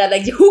we need that.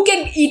 Who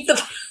can eat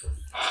the?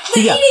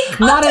 Yeah,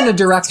 not in a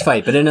direct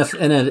fight, but in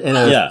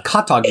a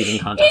hot dog eating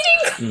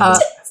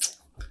contest.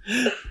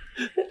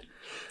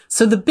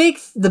 So the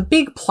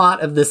big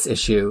plot of this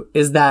issue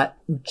is that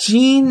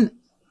Jean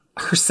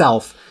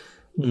herself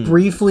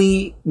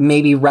briefly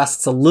maybe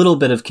wrests a little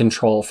bit of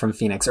control from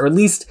Phoenix, or at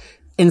least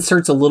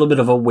inserts a little bit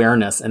of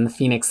awareness in the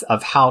Phoenix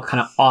of how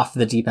kind of off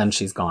the deep end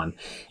she's gone.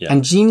 Yeah.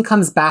 And Jean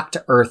comes back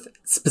to Earth,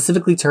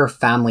 specifically to her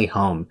family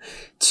home,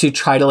 to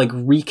try to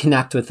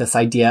reconnect with this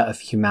idea of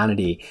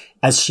humanity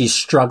as she's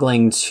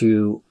struggling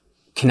to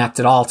connect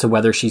at all to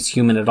whether she's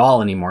human at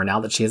all anymore now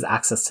that she has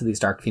access to these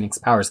Dark Phoenix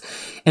powers.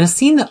 In a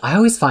scene that I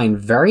always find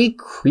very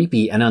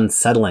creepy and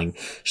unsettling.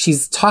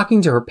 She's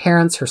talking to her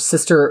parents. Her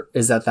sister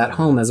is at that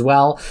home as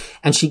well.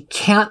 And she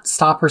can't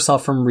stop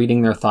herself from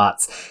reading their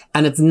thoughts.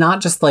 And it's not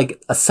just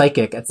a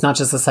psychic. It's not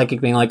just a psychic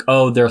being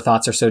oh, their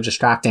thoughts are so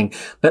distracting,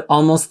 but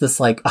almost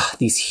this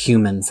these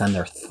humans and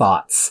their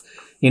thoughts.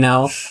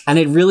 And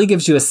it really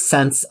gives you a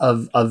sense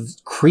of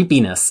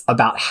creepiness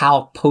about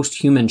how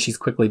post-human she's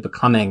quickly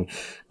becoming,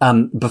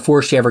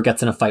 before she ever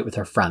gets in a fight with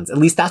her friends. At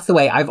least that's the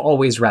way I've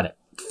always read it.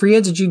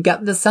 Fariha, did you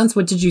get this sense?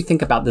 What did you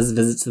think about this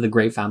visit to the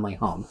Grey family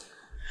home?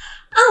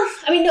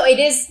 No,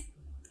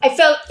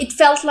 it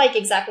felt like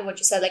exactly what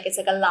you said. It's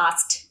a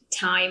last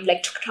time,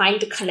 trying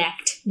to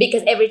connect,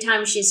 because every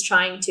time she's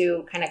trying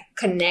to kind of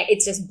connect,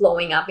 it's just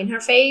blowing up in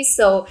her face.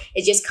 So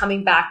it's just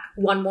coming back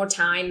one more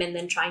time and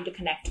then trying to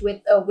connect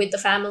with the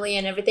family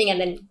and everything. And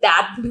then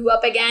that blew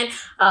up again.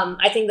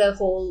 I think the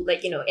whole,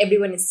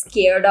 everyone is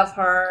scared of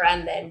her,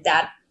 and then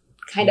that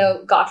kind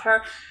of got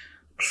her.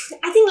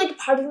 I think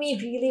part of me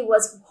really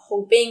was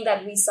hoping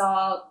that we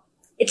saw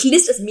at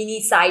least a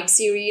mini side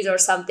series or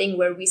something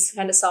where we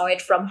kind of saw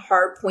it from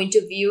her point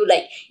of view,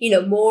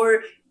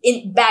 more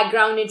in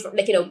background info,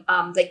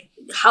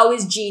 how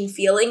is Jean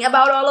feeling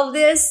about all of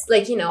this,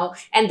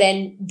 and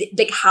then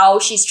how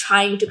she's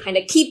trying to kind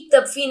of keep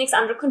the Phoenix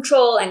under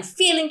control and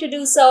failing to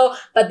do so,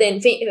 but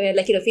then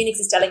Phoenix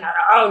is telling her,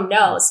 oh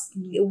no,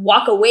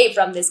 walk away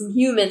from this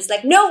humans.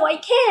 No, I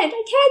can't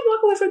walk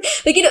away from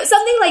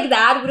something like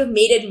that would have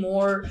made it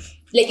more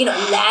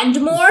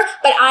land more.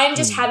 But I'm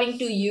just having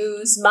to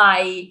use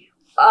my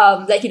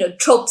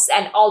tropes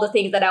and all the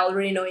things that I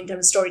already know in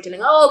terms of storytelling.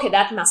 Oh, okay,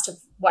 that must have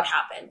what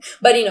happened.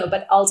 But,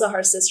 but also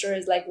her sister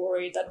is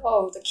worried that,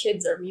 oh, the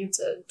kids are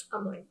muted.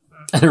 I'm like,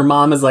 and her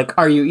mom is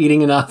are you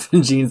eating enough?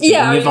 And Jean's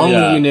thinking, if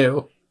only you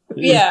knew.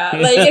 Yeah,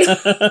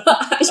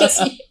 I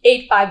just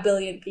ate 5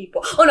 billion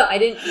people. Oh no, I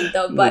didn't eat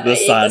them, but I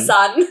ate the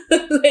sun.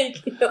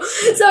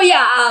 So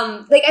yeah,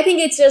 I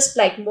think it's just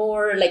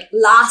more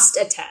last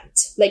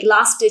attempt,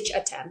 last ditch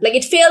attempt.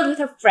 It failed with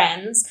her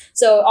friends,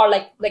 so or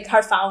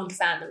her found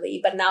family,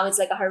 but now it's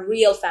her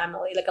real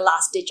family, a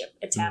last ditch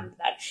attempt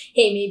that,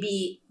 hey,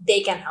 maybe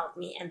they can help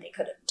me, and they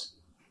couldn't.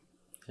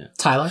 Yeah.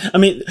 Tyler,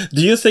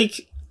 do you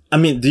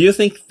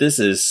think this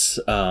is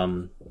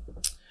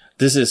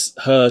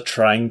her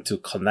trying to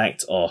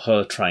connect, or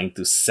her trying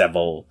to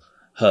sever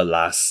her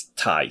last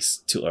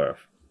ties to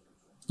Earth?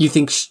 You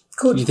think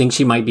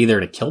she might be there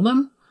to kill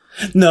them?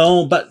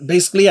 No, but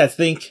basically I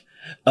think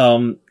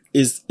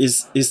is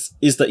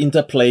the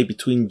interplay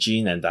between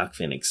Jean and Dark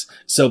Phoenix.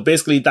 So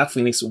basically Dark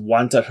Phoenix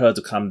wanted her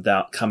to come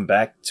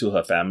back to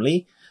her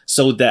family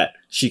so that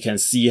she can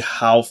see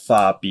how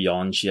far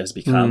beyond she has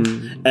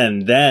become.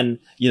 And then,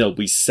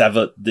 we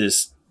severed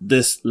this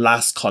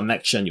last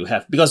connection you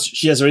have, because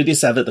she has already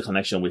severed the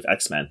connection with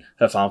X-Men,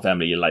 her found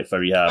family, like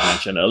Fariha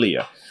mentioned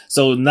earlier.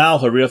 So now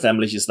her real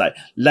family, she's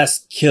let's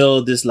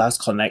kill this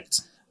last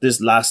connect this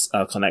last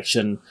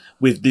connection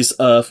with this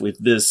Earth, with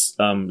this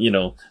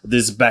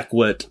this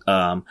backward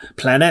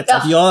planet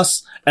of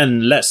yours,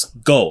 and let's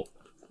go.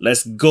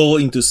 Let's go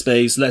into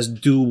space. Let's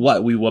do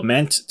what we were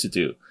meant to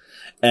do.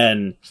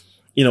 And,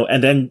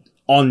 and then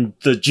on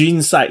the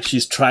Jean side,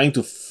 she's trying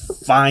to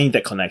find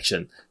that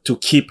connection to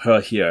keep her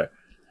here.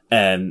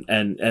 And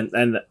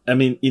I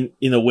mean,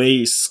 in a way,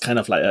 it's kind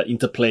of like an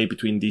interplay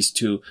between these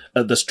two,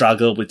 the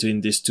struggle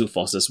between these two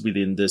forces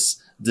within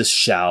this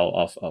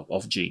shell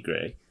of Jean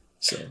Grey.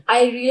 So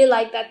I really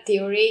like that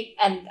theory,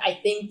 and I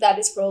think that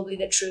is probably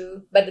the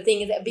true. But the thing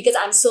is that because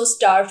I'm so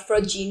starved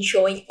for Jean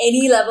showing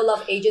any level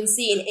of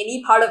agency in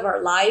any part of her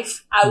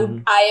life,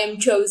 I am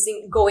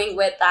going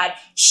with that.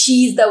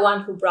 She's the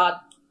one who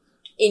brought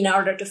in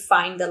order to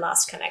find the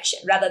last connection,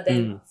 rather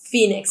than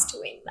Phoenix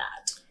doing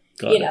that.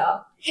 I mean,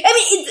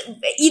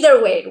 it's,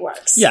 either way it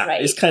works. Yeah,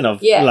 right? It's kind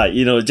of like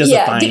just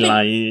a fine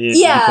line,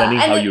 depending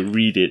how you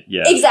read it.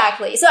 Yeah,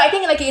 exactly. So I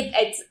think like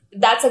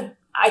that's a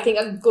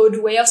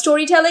good way of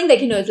storytelling.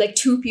 Like, it's like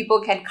two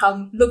people can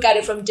come look at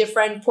it from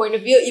different point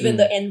of view, even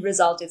the end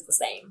result is the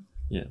same.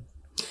 Yeah.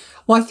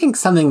 Well, I think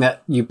something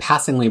that you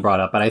passingly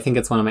brought up, but I think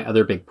it's one of my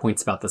other big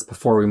points about this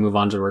before we move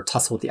on to our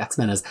tussle with the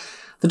X-Men, is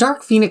the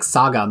Dark Phoenix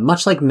saga,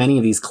 much like many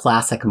of these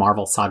classic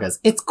Marvel sagas,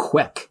 it's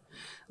quick.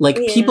 Like,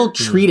 people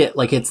treat it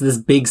like it's this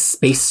big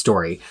space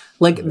story.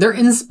 Like,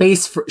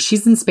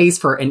 she's in space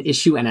for an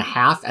issue and a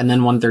half and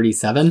then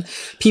 137.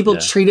 People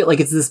treat it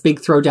like it's this big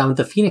throwdown with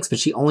the Phoenix, but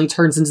she only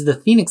turns into the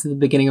Phoenix at the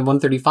beginning of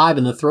 135,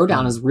 and the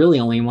throwdown is really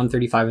only in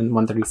 135 and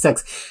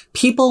 136.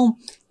 People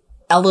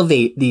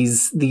elevate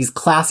these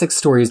classic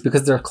stories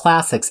because they're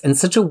classics in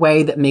such a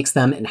way that makes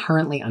them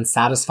inherently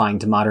unsatisfying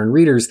to modern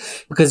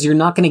readers, because you're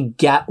not going to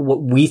get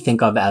what we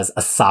think of as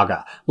a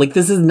saga. Like,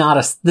 this is not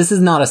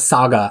a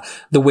saga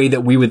the way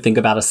that we would think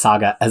about a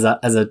saga as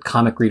a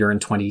comic reader in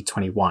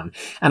 2021.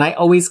 And I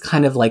always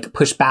kind of like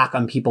push back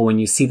on people when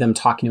you see them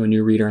talking to a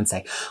new reader and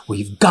say, well,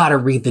 you've got to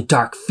read the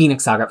Dark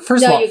Phoenix saga.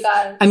 First of all,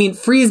 I mean,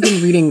 Free has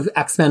been reading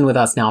X-Men with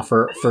us now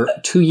for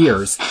 2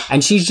 years,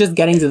 and she's just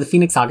getting to the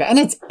Phoenix saga, and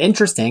it's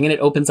interesting and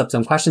it opens up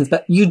some questions,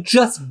 but you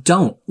just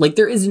don't. Like,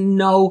 there is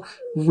no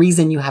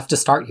reason you have to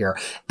start here.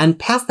 And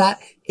past that,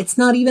 it's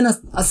not even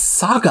a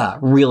saga,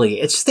 really.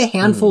 It's just a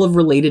handful of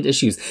related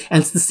issues.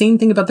 And it's the same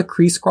thing about the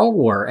Kree-Skrull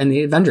War and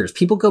the Avengers.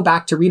 People go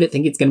back to read it,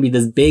 think it's going to be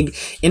this big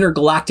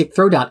intergalactic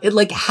throwdown. It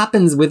like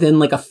happens within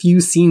like a few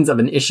scenes of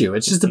an issue.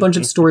 It's just a bunch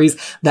of stories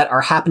that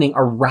are happening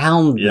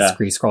around this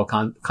Kree-Skrull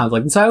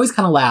conflict. And so I always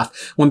kind of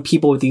laugh when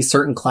people with these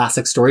certain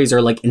classic stories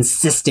are like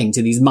insisting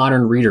to these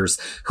modern readers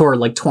who are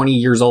like 20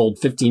 years old,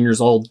 15 years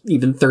old,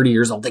 even 30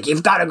 years old, like,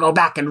 you've got to go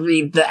back and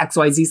read the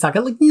XYZ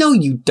saga. Like, no,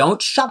 you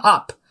don't. Shut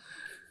up.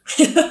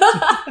 So, and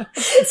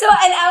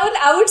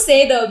I would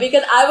say though,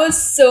 because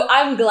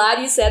I'm glad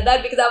you said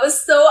that, because I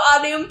was so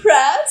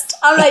unimpressed.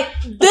 I'm like,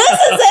 this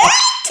is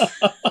it?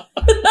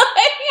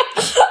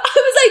 I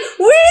was like,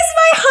 where's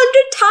my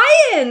 100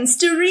 tie-ins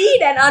to read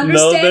and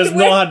understand? No, there's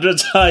no 100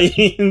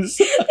 tie-ins.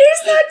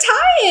 There's no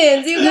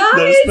tie-ins, you guys.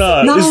 There's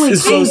not. Not only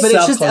it's tie-ins, so but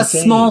it's just a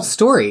small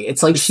story.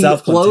 It's like she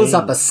blows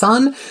up a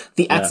sun,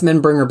 the X-Men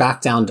bring her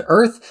back down to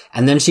Earth,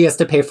 and then she has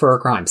to pay for her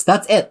crimes.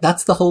 That's it.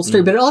 That's the whole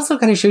story. But it also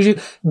kind of shows you,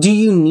 do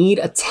you need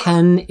a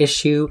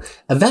 10-issue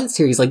event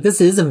series? Like,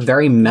 this is a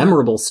very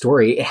memorable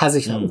story. It has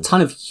a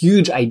ton of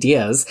huge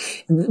ideas.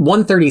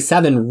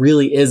 137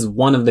 really is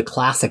one of the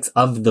classics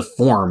of the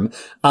form.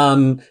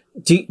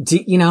 Do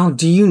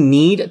you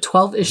need a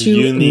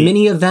 12-issue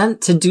mini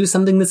event to do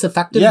something that's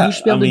effective? You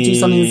should be able to do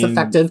something that's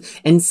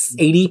effective in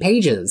 80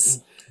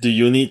 pages. Do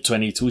you need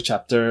 22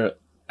 chapter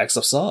X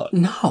of Sword?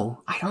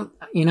 No, I don't,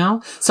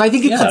 So I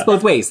think it cuts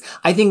both ways.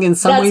 I think in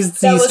some ways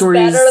these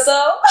stories... better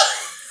though.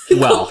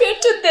 Well,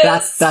 compared to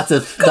this. That's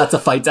a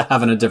fight to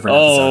have in a different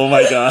episode. Oh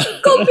my god.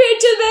 Compared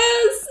to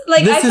this.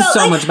 Like, this is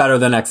so much better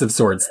than X of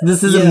Swords.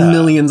 This is a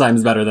million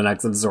times better than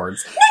X of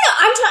Swords. No,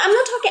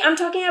 I'm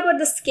talking about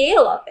the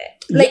scale of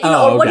it. Like,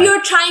 what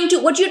you're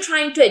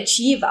trying to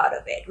achieve out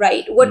of it,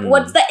 right?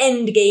 What's the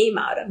end game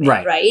out of it,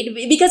 right?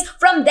 Because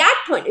from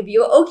that point of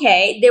view,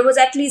 okay, there was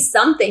at least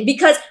something,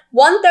 because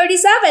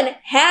 137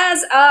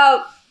 has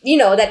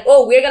that,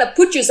 we're gonna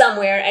put you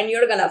somewhere and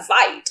you're gonna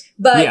fight.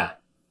 But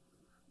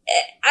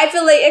I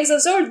feel like X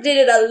of Swords did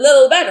it a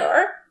little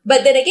better,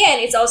 but then again,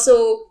 it's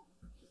also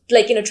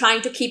like,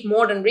 trying to keep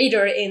modern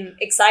reader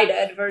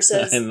excited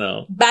versus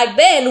back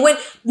then when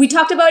we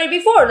talked about it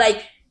before,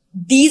 like,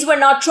 these were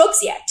not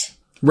tropes yet.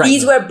 Right.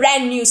 These were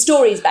brand new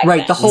stories back then.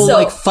 Right. The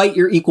whole fight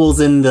your equals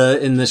in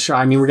the show.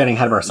 I mean, we're getting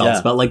ahead of ourselves,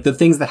 but like the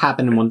things that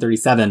happened in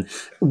 137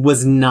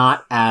 was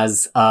not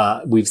as,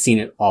 we've seen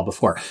it all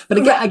before. But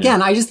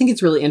again, I just think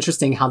it's really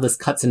interesting how this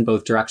cuts in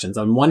both directions.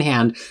 On one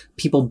hand,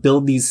 people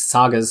build these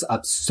sagas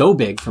up so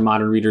big for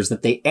modern readers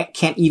that they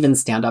can't even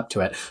stand up to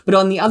it. But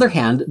on the other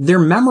hand, they're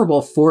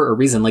memorable for a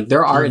reason. Like,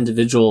 there are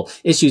individual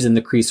issues in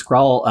the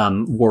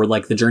Kree-Skrull, war,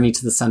 like the Journey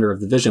to the Center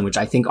of the Vision, which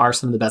I think are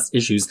some of the best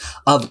issues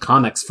of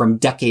comics from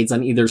decades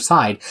on either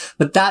side.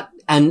 But that,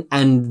 and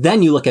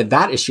then you look at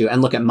that issue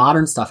and look at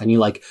modern stuff, and you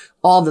like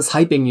all this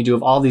hyping you do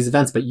of all these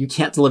events, but you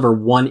can't deliver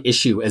one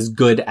issue as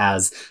good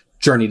as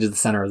Journey to the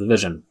Center of the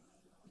Vision,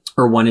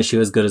 or one issue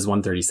as good as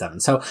 137.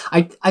 So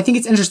I think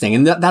it's interesting.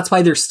 And that's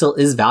why there still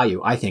is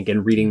value, I think,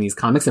 in reading these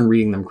comics and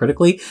reading them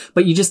critically,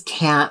 but you just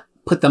can't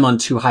put them on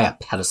too high a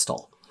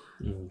pedestal.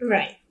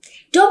 Right.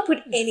 Don't put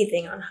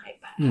anything on high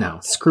pedestal. No,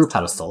 screw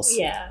pedestals.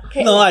 Yeah.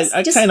 Okay, No, I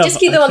kind of just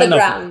keep them on the kind of-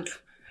 ground.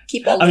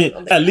 Keep all I mean,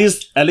 on the at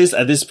ground. least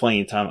at this point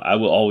in time, I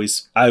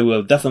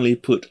will definitely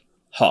put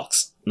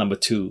Hawks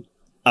 #2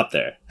 up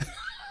there.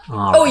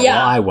 Oh yeah,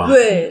 well, I won't.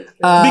 Good.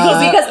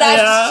 because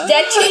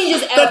that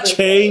changes everything. That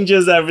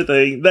changes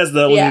everything. That's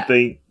the only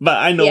thing. But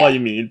I know what you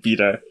mean,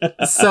 Peter.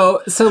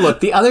 So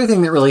look, the other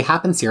thing that really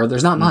happens here,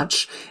 there's not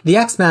much. The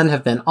X-Men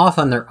have been off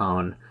on their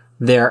own.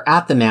 They're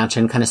at the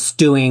mansion, kind of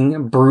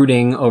stewing,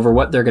 brooding over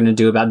what they're going to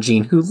do about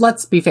Jean, who,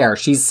 let's be fair,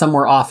 she's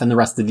somewhere off in the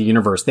rest of the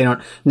universe. They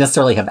don't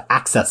necessarily have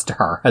access to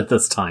her at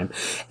this time.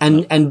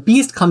 And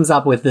Beast comes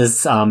up with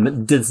this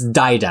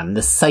diadem,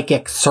 this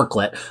psychic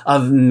circlet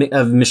of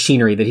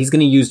machinery that he's going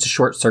to use to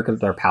short circuit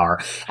their power.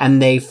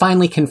 And they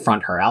finally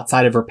confront her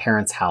outside of her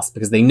parents' house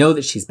because they know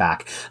that she's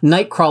back.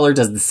 Nightcrawler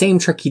does the same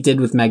trick he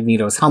did with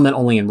Magneto's helmet,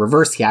 only in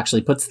reverse. He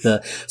actually puts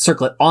the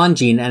circlet on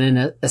Jean, and in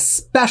an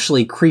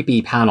especially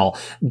creepy panel,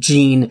 Jean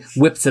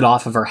whips it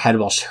off of her head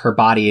while her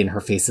body and her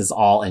face is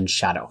all in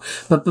shadow.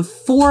 But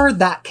before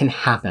that can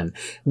happen,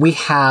 we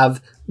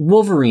have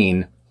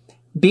Wolverine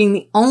being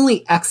the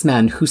only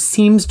X-Men who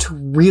seems to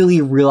really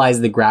realize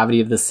the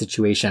gravity of this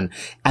situation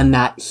and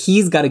that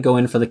he's got to go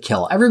in for the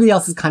kill. Everybody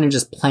else is kind of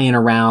just playing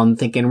around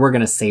thinking we're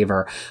going to save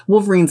her.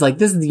 Wolverine's like,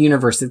 this is the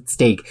universe at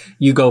stake.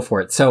 You go for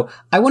it. So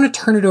I want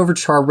to turn it over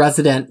to our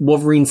resident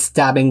Wolverine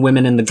stabbing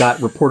women in the gut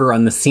reporter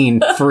on the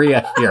scene,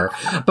 Fariha here.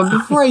 But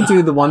before I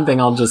do, the one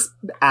thing I'll just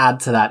add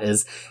to that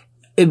is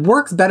it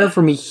works better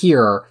for me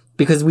here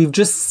because we've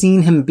just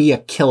seen him be a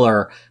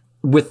killer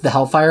with the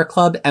Hellfire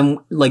Club, and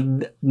like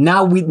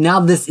now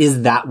this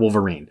is that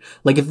Wolverine.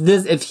 Like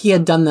if he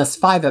had done this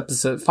 5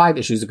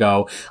 issues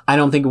ago, I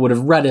don't think it would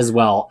have read as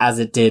well as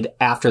it did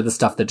after the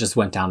stuff that just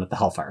went down at the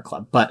Hellfire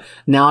Club. But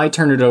now I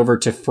turn it over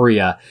to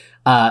Fariha.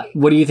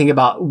 What do you think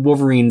about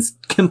Wolverine's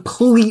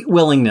complete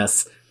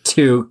willingness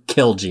to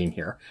kill Jean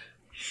here?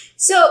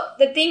 So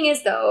the thing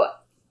is, though,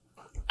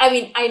 I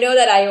mean, I know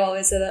that I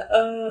always say that,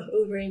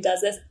 Wolverine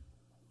does this.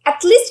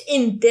 At least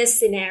in this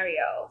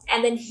scenario.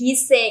 And then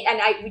he's saying,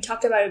 and we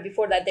talked about it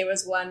before that there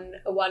was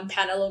one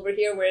panel over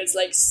here where it's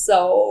like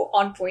so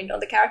on point on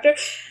the character.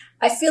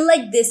 I feel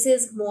like this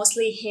is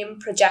mostly him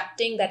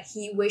projecting that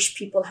he wished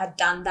people had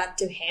done that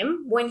to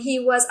him when he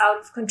was out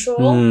of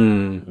control.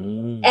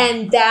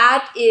 And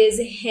that is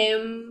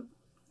him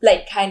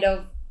like kind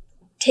of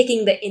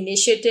taking the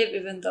initiative,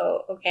 even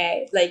though,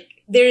 okay, like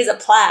there is a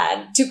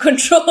plan to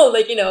control,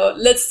 like, you know,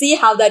 let's see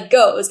how that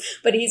goes.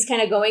 But he's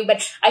kind of going,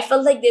 but I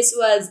felt like this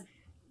was,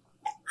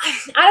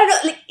 I don't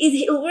know,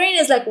 like Wolverine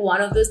is like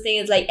one of those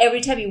things, like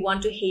every time you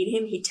want to hate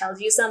him, he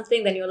tells you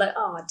something, then you're like,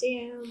 oh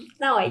damn,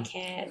 now I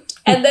can't.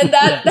 And then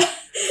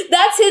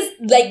that's his,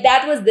 like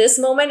that was this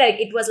moment, like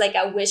it was like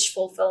a wish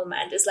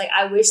fulfillment. It's like,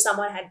 I wish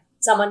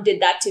someone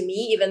did that to me,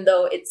 even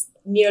though it's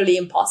nearly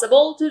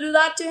impossible to do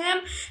that to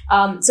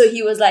him. So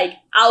he was like,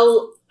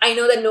 I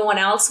know that no one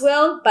else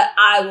will, but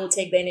I will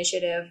take the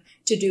initiative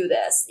to do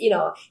this, you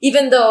know,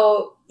 even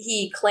though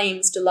he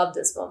claims to love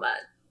this moment.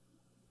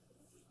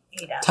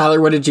 Tyler,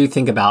 what did you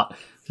think about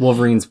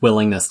Wolverine's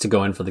willingness to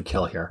go in for the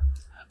kill here?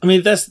 I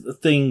mean, that's the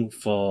thing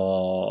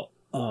for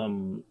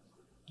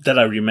that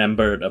I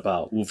remembered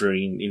about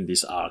Wolverine in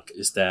this arc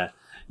is that,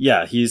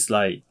 yeah, he's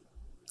like,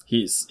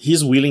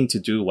 he's willing to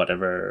do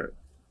whatever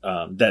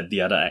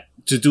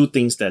to do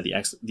things that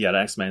the other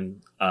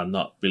X-Men are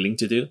not willing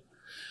to do.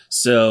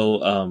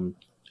 So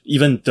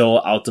even though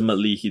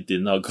ultimately he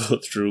did not go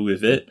through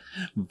with it,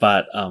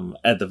 but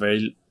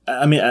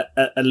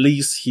at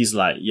least he's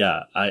like,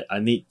 yeah, I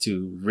need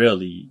to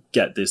really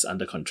get this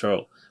under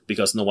control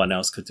because no one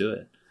else could do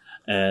it.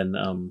 And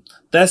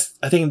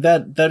I think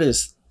that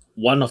is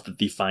one of the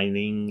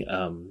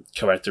defining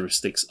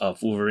characteristics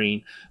of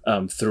Wolverine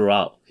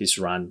throughout his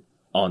run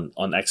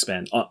on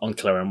X-Men, on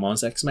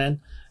Claremont's X-Men,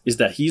 is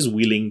that he's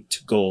willing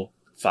to go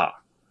far,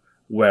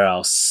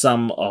 whereas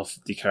some of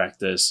the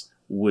characters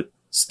would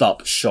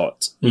stop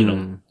short, you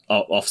know,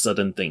 of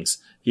certain things.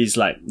 He's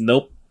like,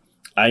 nope,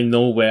 I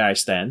know where I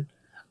stand.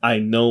 I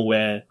know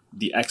where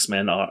the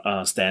X-Men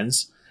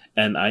stands,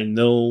 and I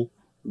know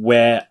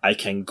where I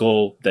can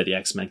go that the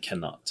X-Men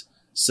cannot.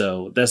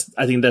 So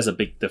I think that's a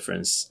big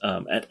difference,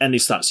 and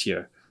it starts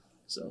here.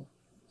 So,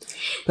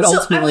 but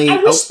ultimately,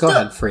 go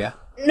ahead, Fariha.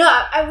 No,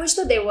 I wish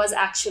that there was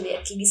actually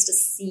at least a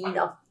scene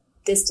of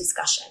this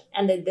discussion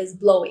and then this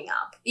blowing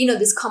up. You know,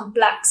 this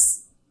complex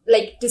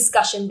like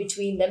discussion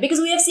between them, because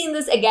we have seen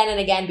this again and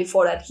again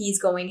before, that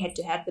he's going head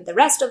to head with the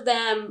rest of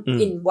them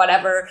in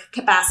whatever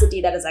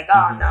capacity that is like,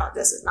 oh no,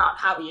 this is not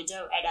how you do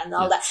it and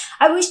all that.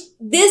 I wish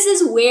this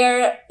is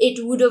where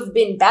it would have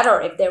been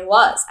better if there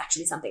was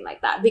actually something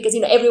like that, because,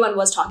 you know, everyone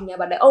was talking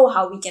about like, oh,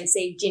 how we can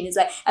save Jean, is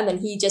like, and then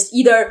he just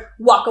either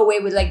walk away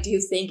with like, do you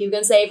think you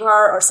can save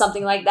her or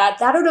something like that.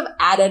 That would have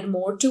added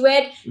more to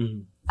it.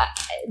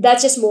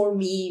 that's just more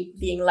me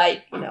being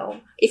like,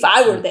 if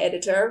I were the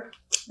editor,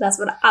 that's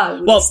what I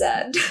would have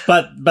said.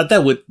 But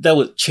that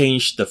would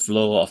change the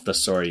flow of the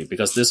story,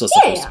 because this was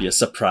supposed to be a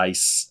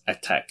surprise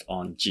attack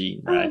on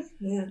Jean, right?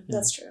 Yeah,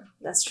 that's true.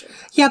 That's true.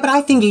 Yeah, but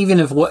I think even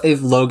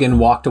if Logan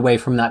walked away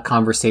from that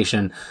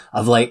conversation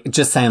of like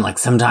just saying like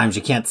sometimes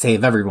you can't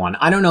save everyone,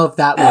 I don't know if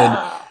that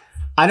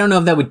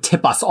would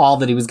tip us all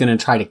that he was going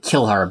to try to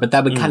kill her, but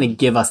that would kind of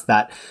give us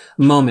that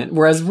moment.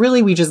 Whereas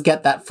really we just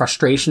get that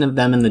frustration of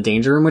them in the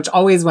danger room, which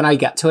always when I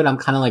get to it, I'm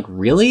kind of like,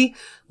 really?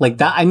 Like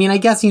that? I mean, I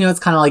guess, it's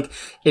kind of like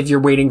if you're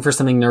waiting for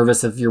something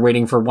nervous, if you're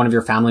waiting for one of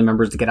your family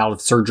members to get out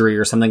of surgery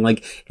or something,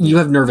 like you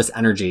have nervous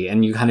energy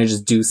and you kind of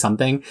just do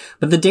something.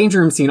 But the danger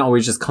room scene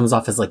always just comes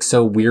off as like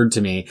so weird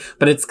to me.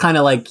 But it's kind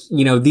of like,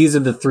 these are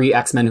the three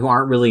X-Men who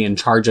aren't really in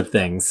charge of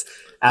things.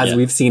 As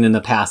we've seen in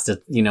the past,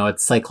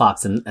 it's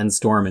Cyclops and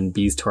Storm and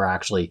Beast who are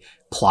actually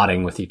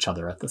plotting with each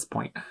other at this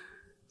point.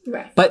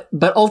 Right. But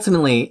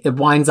ultimately, it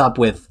winds up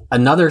with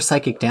another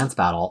psychic dance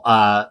battle,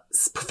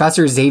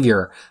 Professor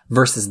Xavier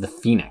versus the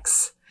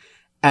Phoenix.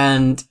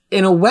 And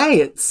in a way,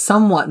 it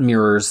somewhat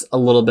mirrors a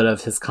little bit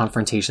of his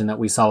confrontation that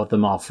we saw with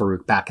Amal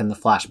Farouk back in the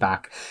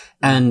flashback.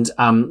 And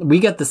we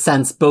get the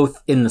sense,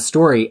 both in the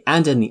story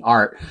and in the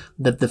art,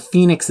 that the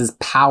Phoenix's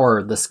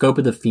power, the scope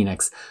of the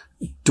Phoenix,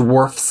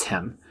 dwarfs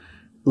him.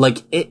 Like,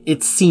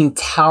 it's seen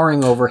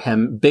towering over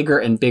him bigger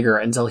and bigger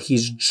until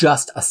he's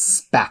just a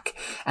speck.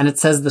 And it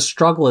says the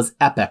struggle is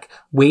epic,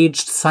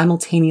 waged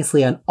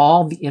simultaneously on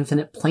all the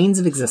infinite planes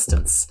of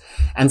existence.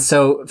 And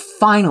so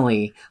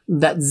finally,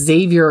 that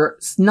Xavier,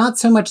 not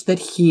so much that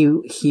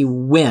he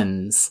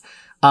wins,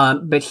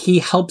 but he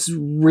helps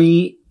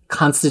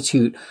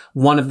reconstitute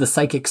one of the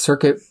psychic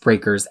circuit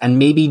breakers, and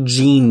maybe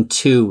Jean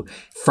too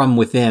from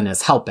within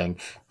is helping.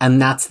 And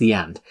that's the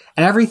end.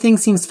 And everything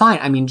seems fine.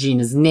 I mean,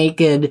 Jean is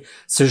naked,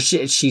 so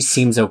she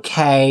seems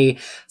okay.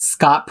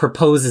 Scott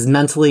proposes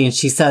mentally and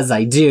she says,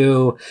 I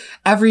do.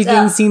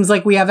 Everything seems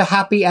like we have a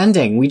happy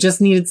ending. We just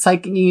needed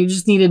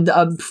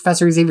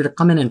Professor Xavier to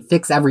come in and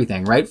fix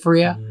everything, right,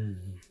 Fariha?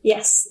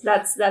 Yes,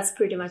 that's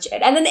pretty much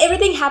it. And then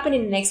everything happened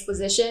in an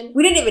exposition.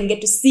 We didn't even get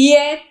to see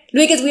it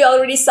because we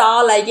already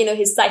saw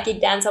his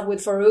psychic dance up with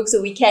Farouk, so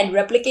we can't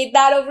replicate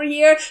that over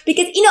here.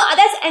 Because,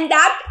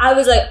 I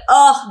was like,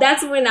 oh,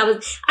 that's when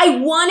I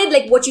wanted,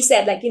 like what you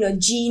said,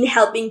 Jean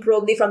helping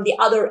probably from the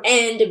other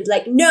end. It was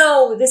like,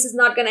 no, this is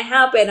not gonna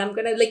happen. I'm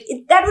gonna,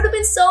 that would have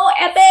been so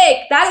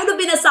epic. That would have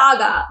been a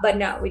saga. But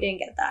no, we didn't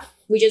get that.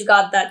 We just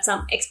got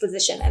some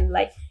exposition and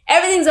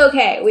everything's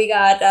okay. We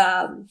got,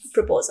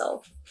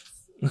 proposal.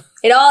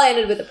 It all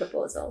ended with a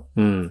proposal.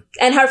 And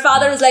her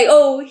father was like,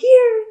 oh,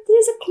 here,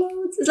 there's a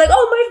clothes. It's like,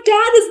 oh, my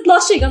dad is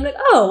blushing. I'm like,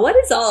 oh, what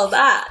is all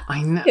that?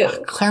 I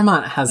know.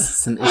 Claremont has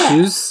some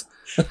issues,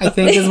 I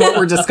think, is what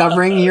we're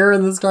discovering here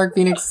in this Dark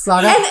Phoenix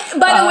saga.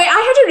 And by the way,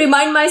 I had to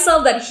remind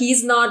myself that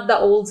he's not the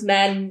old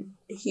man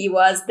he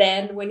was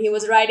then when he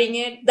was writing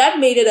it. That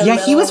made it a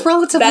little he was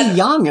relatively better.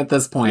 Young at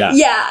this point.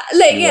 Yeah,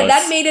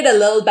 that made it a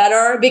little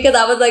better because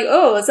I was like,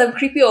 oh, some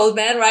creepy old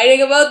man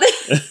writing about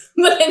this.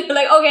 But then you're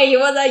like, okay, he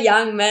was a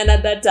young man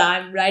at that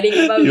time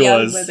writing about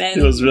young women.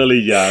 He was really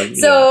young.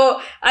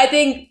 So I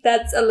think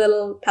that's a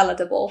little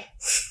palatable.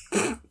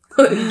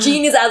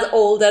 Jean is as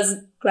old as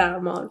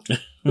Claremont.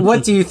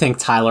 What do you think,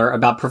 Tyler,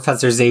 about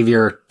Professor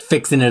Xavier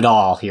fixing it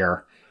all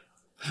here?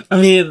 I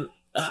mean,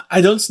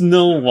 I don't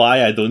know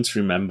why I don't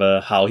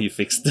remember how he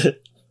fixed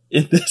it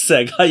in this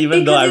saga,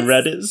 even though I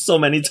read it so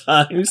many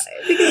times.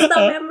 Because it's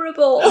not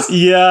memorable.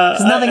 Yeah.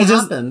 Because nothing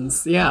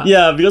happens. Yeah.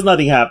 Yeah, because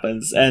nothing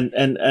happens. And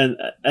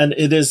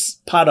it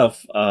is part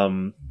of,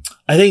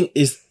 I think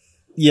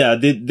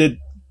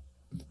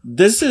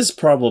this is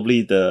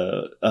probably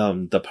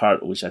the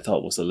part which I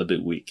thought was a little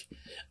bit weak.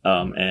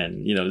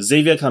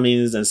 Xavier comes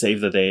in and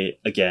saves the day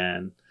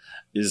again.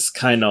 Is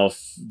kind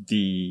of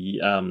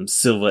the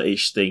Silver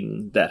Age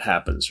thing that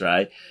happens,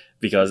 right?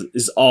 Because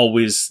it's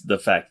always the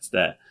fact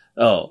that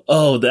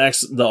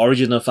the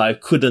original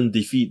 5 couldn't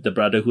defeat the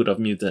Brotherhood of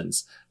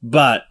Mutants,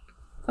 but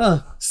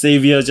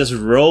Xavier just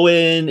roll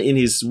in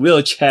his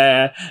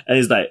wheelchair, and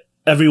it's like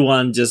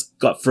everyone just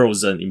got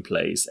frozen in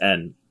place,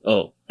 and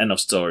end of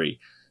story.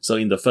 So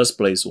in the first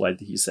place, why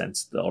did he send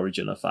the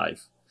original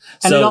 5?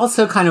 And it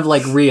also kind of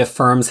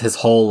reaffirms his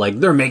whole,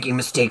 they're making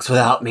mistakes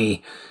without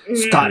me.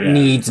 Scott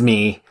needs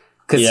me.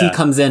 Because he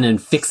comes in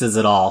and fixes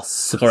it all,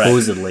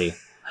 supposedly.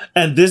 Correct.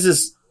 And this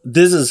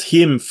is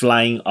him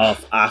flying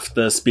off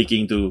after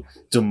speaking to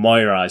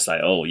Moira. It's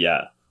like, oh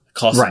yeah,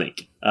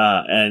 cosmic.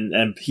 Right.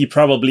 And he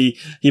probably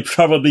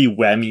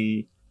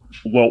whammy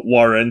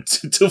Warren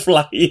to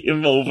fly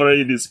him over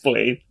in his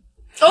plane.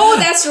 Oh,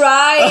 that's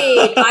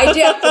right. I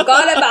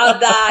forgot about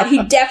that.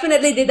 He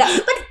definitely did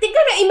that. But think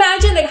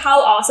imagine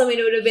how awesome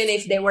it would have been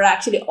if they were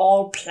actually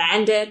all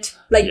planned it.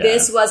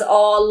 This was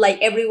all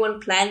everyone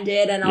planned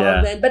it and all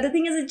of that. But the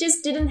thing is, it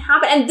just didn't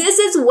happen. And this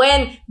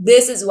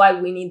is why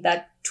we need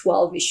that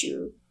 12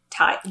 issue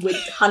tie with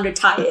 100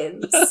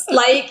 tie-ins.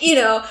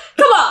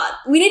 Come on.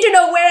 We need to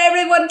know where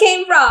everyone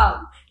came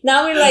from.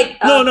 Now we're like,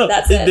 no,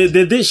 that's it.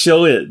 They did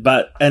show it,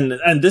 but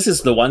and this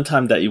is the one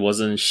time that it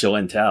wasn't show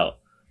and tell.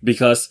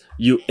 because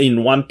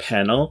in one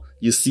panel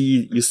you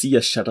see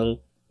a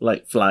shuttle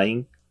like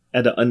flying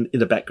in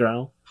the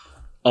background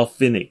of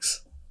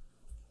Phoenix.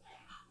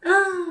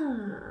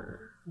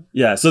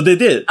 Yeah, so they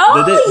did.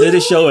 They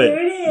did show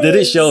it. They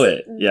did show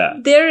it. Yeah.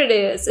 There it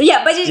is.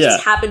 Yeah, but it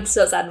just happened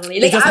so suddenly.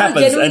 Like, it just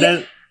happens, and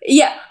then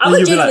I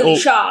was genuinely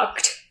like,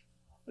 shocked.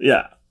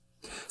 Yeah.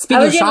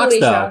 Speaking of shocks,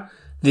 though,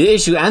 the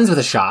issue ends with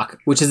a shock,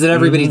 which is that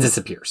everybody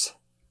disappears.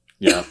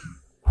 Yeah.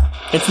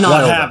 It's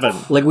not over. What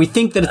happened? Like, we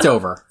think that it's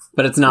over,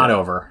 but it's not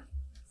over.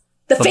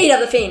 The Fate of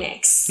the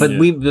Phoenix. But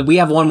we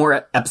have one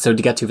more episode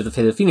to get to for the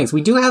Fate of the Phoenix.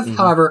 We do have,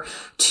 however,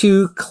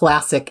 2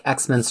 classic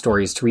X-Men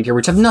stories to read here,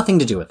 which have nothing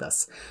to do with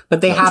this. But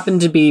they happen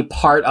to be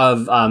part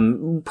of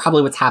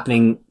probably what's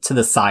happening to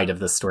the side of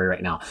this story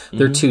right now.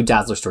 They're 2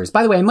 Dazzler stories.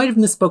 By the way, I might have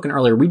misspoken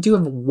earlier. We do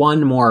have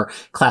one more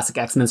classic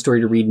X-Men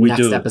story to read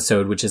next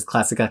episode, which is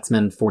Classic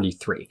X-Men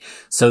 43.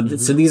 So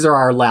these are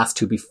our last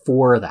 2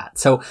 before that.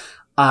 So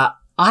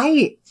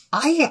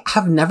I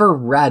have never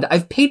read,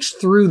 I've paged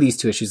through these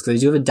 2 issues because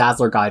I do have a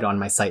Dazzler guide on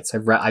my site. So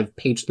I've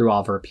paged through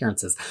all of her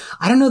appearances.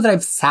 I don't know that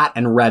I've sat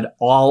and read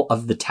all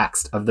of the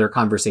text of their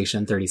conversation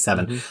in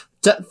 37.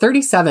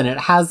 37, it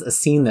has a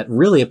scene that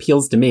really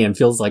appeals to me and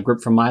feels like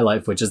ripped from my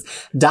life, which is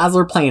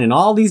Dazzler playing in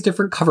all these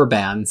different cover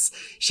bands.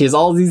 She has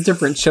all these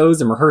different shows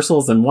and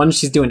rehearsals, and one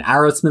she's doing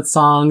Aerosmith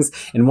songs,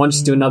 and one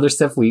she's doing other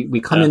stuff. We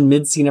come in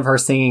mid-scene of her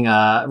singing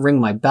Ring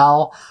My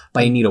Bell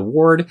by Anita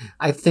Ward,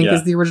 I think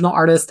is the original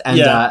artist,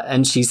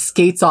 and she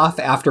skates off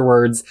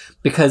afterwards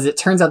because it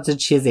turns out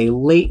that she has a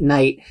late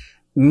night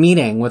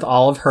meeting with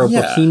all of her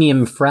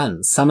bohemian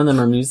friends. Some of them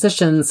are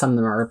musicians, some of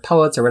them are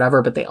poets or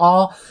whatever, but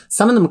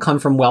some of them come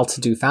from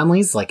well-to-do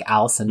families, like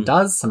Allison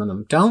does, some of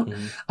them don't.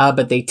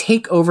 But they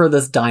take over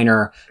this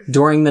diner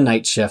during the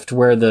night shift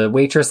where the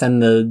waitress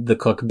and the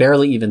cook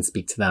barely even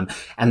speak to them.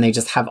 And they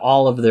just have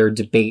all of their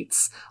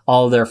debates,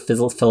 all of their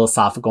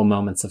philosophical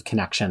moments of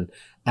connection.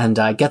 And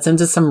gets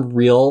into some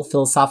real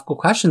philosophical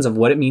questions of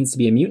what it means to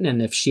be a mutant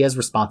and if she has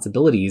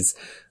responsibilities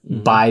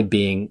by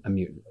being a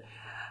mutant.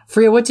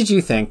 Fariha, what did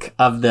you think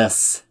of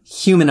this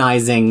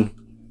humanizing,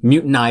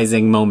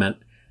 mutinizing moment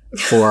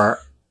for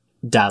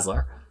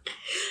Dazzler?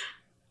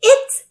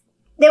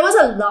 There was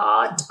a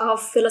lot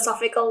of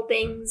philosophical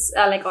things,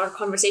 like our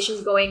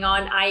conversations going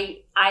on.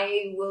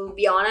 I will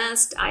be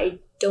honest, I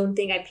don't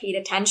think I paid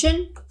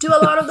attention to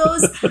a lot of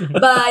those,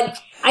 but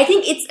I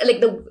think it's like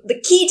the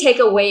key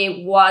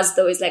takeaway was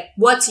though is like,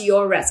 what's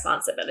your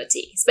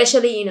responsibility?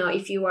 Especially,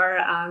 if you are,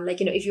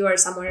 if you are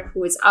someone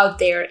who is out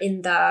there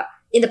in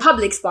the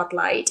public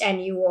spotlight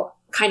and you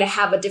kind of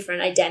have a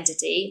different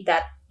identity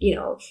that,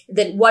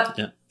 then what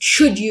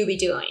should you be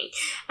doing?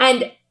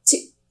 And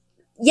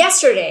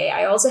yesterday,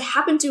 I also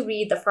happened to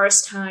read the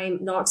first time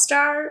North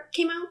Star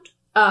came out,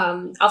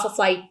 Alpha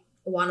Flight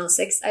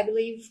 106, I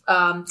believe.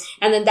 And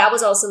then that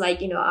was also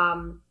like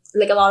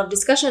a lot of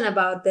discussion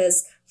about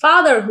this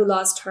father who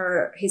lost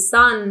his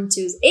son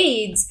to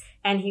AIDS.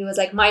 And he was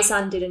like, my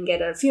son didn't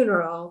get a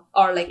funeral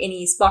or like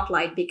any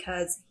spotlight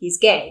because he's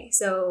gay.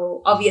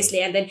 So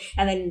obviously, and then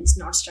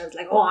North Star was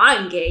like, oh,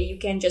 I'm gay. You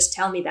can just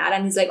tell me that.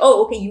 And he's like,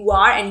 oh, okay, you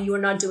are. And you are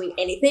not doing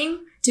anything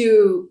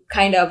to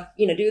kind of,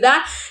 do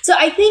that. So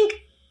I think,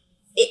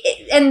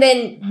 and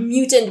then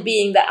mutant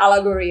being the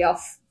allegory of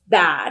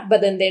that,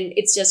 but then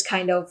it's just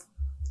kind of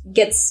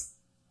gets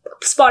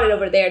spotted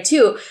over there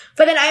too.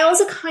 But then I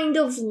also kind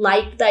of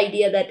like the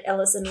idea that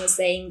Ellison was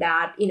saying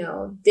that,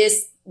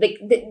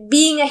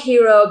 being a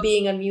hero,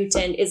 being a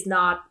mutant is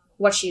not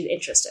what she's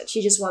interested.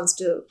 She just wants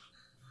to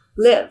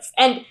live.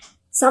 And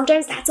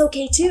sometimes that's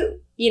okay too.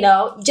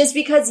 Just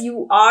because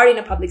you are in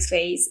a public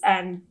space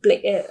and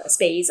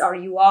space, or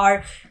you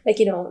are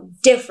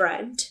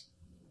different,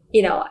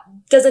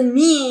 doesn't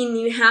mean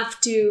you have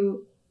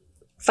to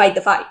fight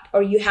the fight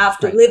or you have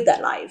to live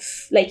that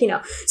life.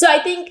 So I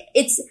think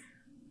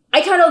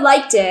I kind of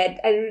liked it.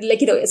 And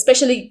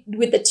especially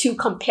with the 2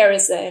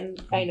 comparison,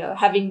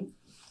 having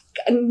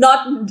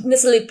not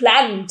necessarily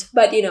planned,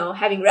 but,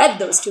 having read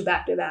those 2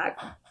 back to back,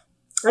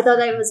 I thought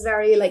that was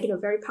very,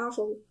 very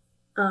powerful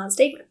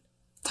statement.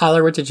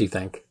 Tyler, what did you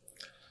think?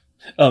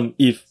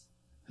 If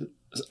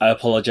I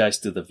apologize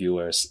to the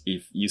viewers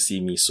if you see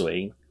me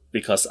swaying,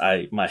 because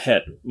I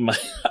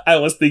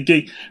was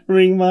thinking,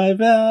 ring my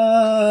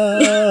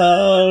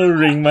bell,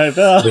 ring my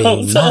bell. Ring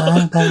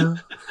my bell.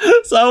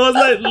 So I was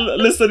like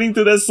listening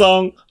to this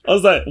song. I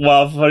was like,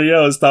 wow,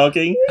 Fariha was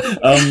talking.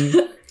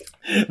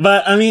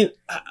 But I mean,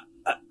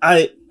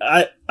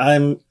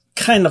 I'm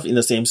kind of in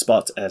the same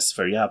spot as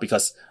Fariha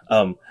because,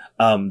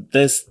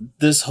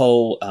 this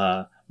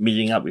whole,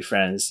 meeting up with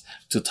friends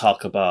to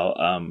talk about,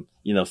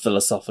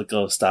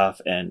 philosophical stuff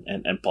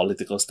and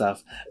political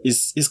stuff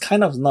is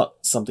kind of not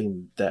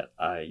something that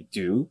I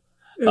do,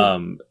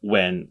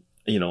 when,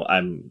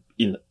 I'm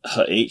in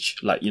her age,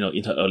 like,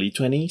 in her early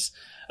 20s.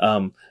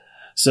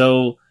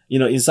 So,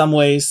 in some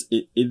ways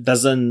it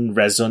doesn't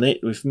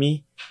resonate with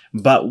me,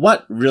 but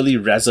what really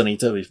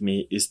resonated with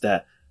me is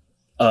that,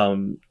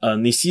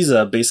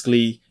 Nishiza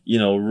basically,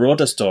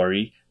 wrote a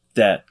story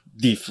that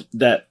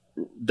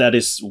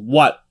is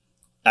what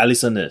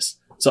Allison is.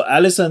 So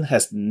Allison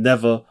has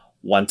never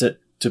wanted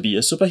to be a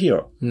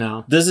superhero.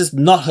 No. This is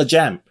not her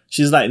jam.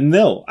 She's like,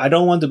 no, I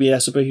don't want to be a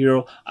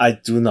superhero. I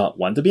do not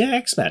want to be an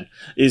X-Men.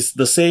 It's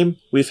the same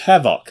with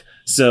Havoc.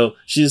 So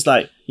she's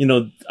like,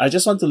 I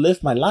just want to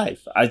live my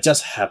life. I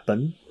just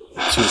happen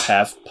to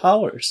have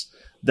powers.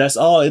 That's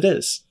all it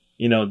is.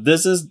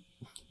 This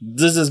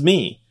is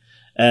me.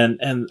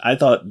 And I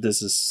thought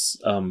this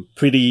is,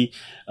 pretty,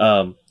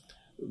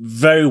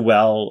 very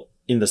well,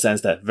 in the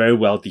sense that very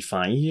well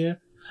defined here.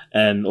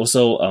 And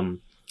also,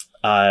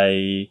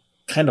 I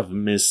kind of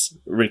miss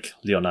Rick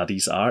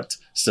Leonardi's art.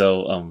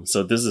 So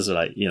this is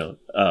like,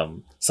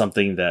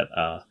 something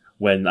that,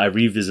 when I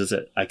revisit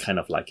it, I kind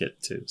of like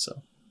it too.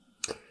 So.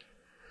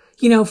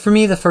 For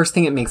me, the first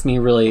thing it makes me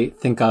really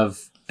think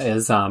of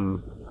is,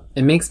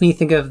 it makes me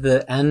think of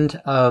the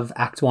end of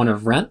Act 1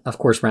 of Rent. Of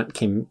course, Rent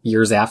came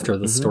years after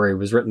the story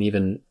was written,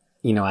 even,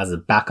 as a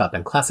backup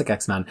in classic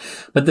X-Men.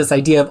 But this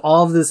idea of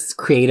all of this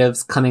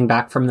creatives coming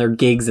back from their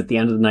gigs at the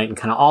end of the night and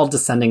kind of all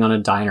descending on a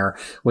diner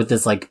with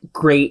this like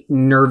great,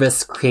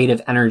 nervous,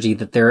 creative energy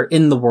that they're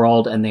in the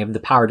world and they have the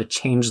power to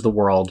change the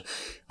world.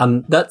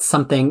 That's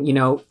something,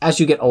 as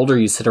you get older,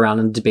 you sit around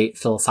and debate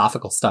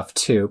philosophical stuff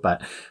too,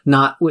 but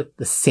not with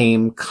the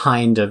same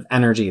kind of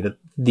energy that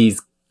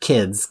these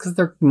kids, because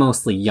they're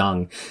mostly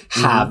young,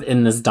 have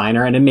in this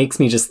diner. And it makes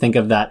me just think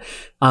of that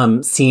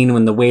scene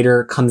when the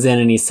waiter comes in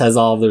and he says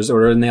all of those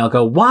orders and they all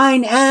go,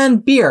 wine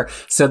and beer.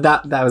 So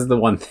that was the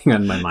one thing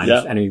on my mind,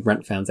 if any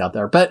Rent fans out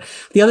there. But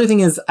the other thing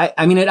is,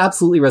 I mean, it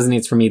absolutely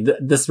resonates for me.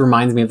 This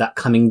reminds me of that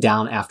coming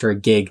down after a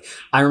gig.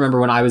 I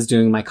remember when I was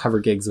doing my cover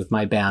gigs with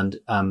my band,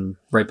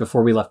 right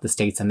before we left the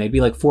States, and they'd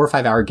be like 4 or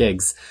 5 hour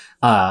gigs,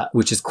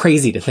 which is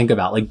crazy to think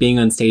about, like being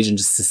on stage and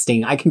just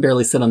sustaining. I can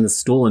barely sit on this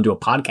stool and do a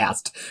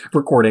podcast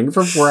recording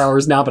for 4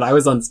 hours now, but I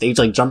was on stage,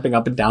 like jumping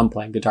up and down,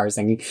 playing guitar,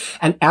 singing.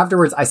 And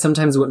afterwards, I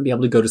sometimes wouldn't be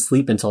able to go to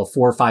sleep until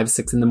 4, 5,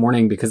 6 in the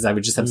morning because I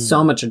would just have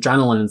so much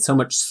adrenaline and so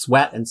much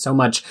sweat and so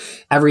much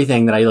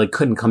everything that I like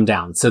couldn't come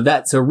down. So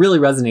it really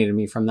resonated with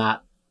me from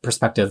that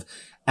perspective.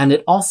 And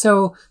it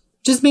also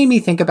just made me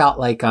think about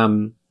like,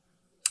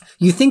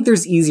 you think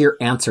there's easier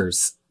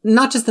answers,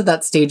 not just at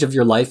that stage of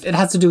your life. It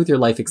has to do with your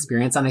life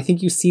experience. And I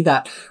think you see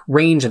that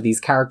range of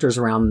these characters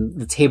around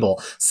the table.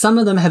 Some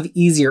of them have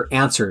easier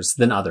answers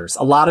than others.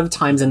 A lot of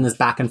times in this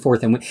back and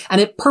forth, and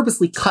it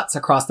purposely cuts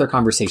across their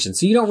conversation.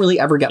 So you don't really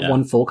ever get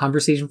one full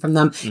conversation from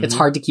them. It's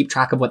hard to keep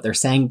track of what they're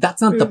saying.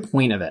 That's not the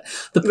point of it.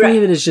 The point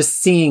of it is just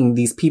seeing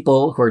these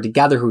people who are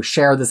together, who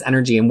share this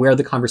energy and where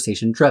the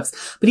conversation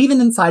drifts. But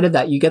even inside of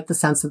that, you get the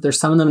sense that there's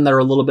some of them that are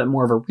a little bit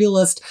more of a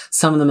realist,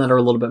 some of them that are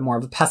a little bit more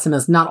of a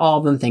pessimist. Not all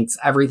of them thinks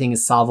everything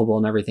is solvable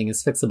and everything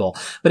is fixable.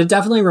 But it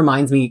definitely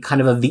reminds me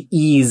kind of the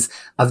ease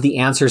of the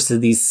answers to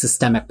these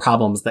systemic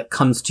problems that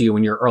comes to you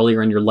when you're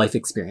earlier in your life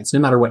experience, no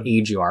matter what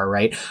age you are,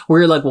 right?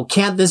 Where you're like, well,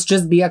 can't this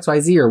just be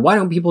XYZ? Or why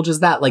don't people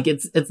just that? Like,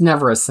 it's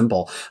never as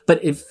simple.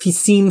 But it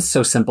seems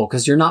so simple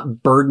because you're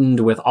not burdened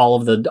with all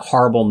of the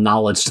horrible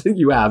knowledge that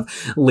you have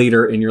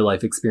later in your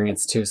life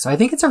experience too. So I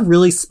think it's a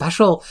really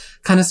special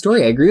kind of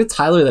story. I agree with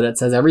Tyler that it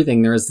says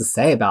everything there is to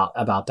say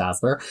about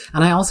Dazzler.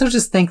 And I also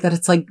just think that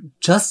it's like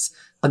just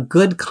a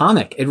good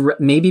comic.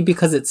 Maybe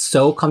because it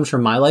so comes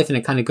from my life and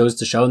it kind of goes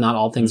to show not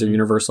all things are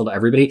universal to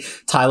everybody.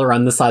 Tyler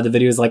on this side of the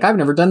video is like, I've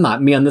never done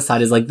that. Me on this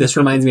side is like, this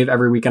reminds me of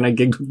every weekend I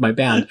gigged with my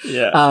band.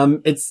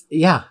 It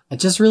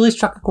just really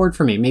struck a chord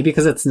for me. Maybe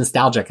because it's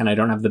nostalgic and I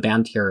don't have the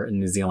band here in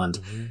New Zealand.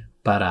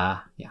 But,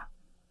 yeah.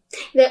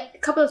 A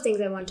couple of things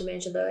I want to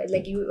mention though,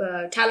 like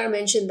Tyler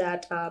mentioned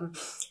that,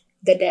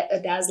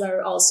 the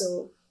Dazzler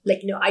also,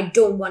 like, I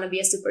don't want to be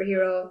a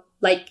superhero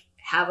like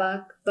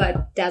Havoc,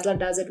 but Dazzler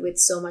does it with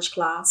so much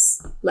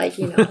class, like,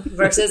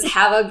 versus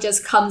Havoc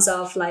just comes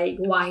off like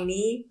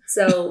whiny.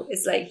 So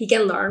it's like he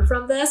can learn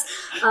from this.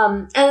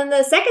 And then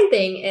the second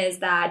thing is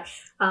that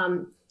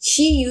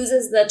she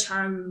uses the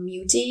term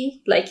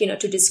mutie, like,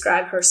 to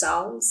describe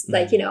herself.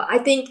 Like, I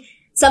think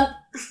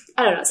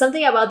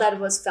something about that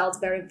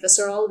felt very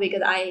visceral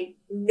because I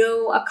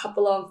know a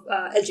couple of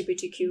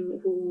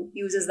LGBTQ who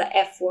uses the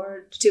F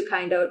word to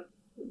kind of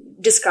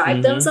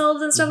describe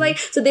themselves and stuff like.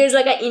 So there's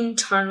like an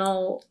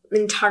internalized,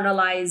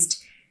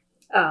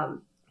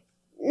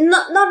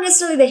 not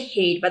necessarily the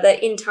hate, but the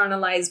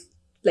internalized,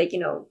 like,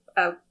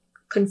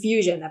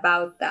 confusion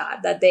about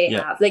that they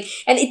have, like,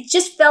 and it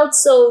just felt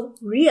so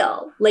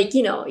real. Like,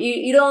 you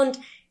don't,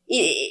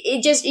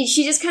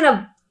 she just kind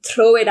of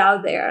throw it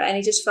out there, and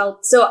it just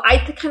felt so. I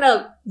kind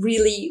of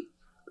really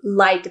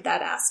liked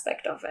that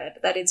aspect of it,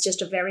 that it's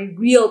just a very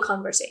real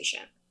conversation.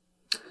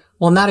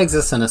 Well, and that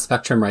exists in a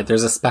spectrum, right?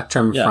 There's a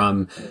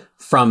spectrum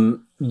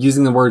from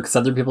using the word because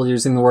other people are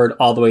using the word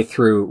all the way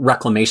through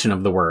reclamation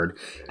of the word.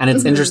 And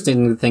it's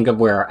interesting to think of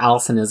where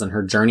Allison is in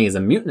her journey as a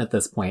mutant at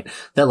this point,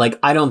 that like,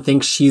 I don't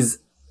think she's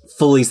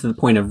fully to the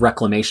point of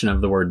reclamation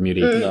of the word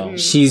mutie. No.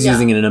 She's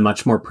using it in a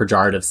much more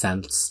pejorative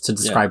sense to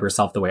describe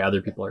herself the way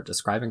other people are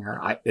describing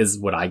her, is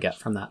what I get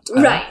from that.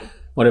 Right.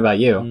 What about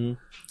you?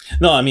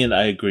 No, I mean,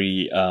 I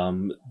agree.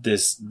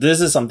 This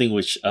is something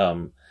which,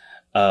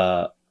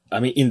 I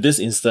mean, in this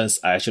instance,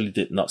 I actually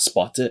did not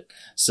spot it.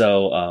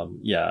 So,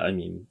 I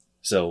mean,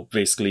 So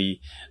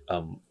basically,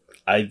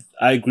 I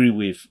agree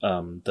with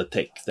the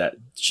take that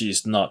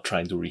she's not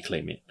trying to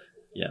reclaim it.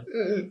 Yeah.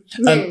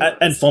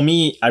 And for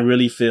me, I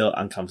really feel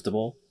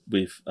uncomfortable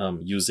with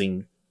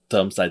using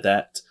terms like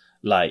that.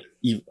 Like,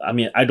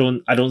 I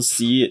don't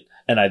see it,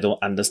 and I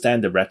don't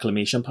understand the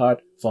reclamation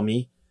part for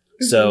me.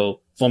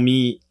 So for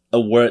me, a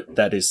word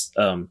that is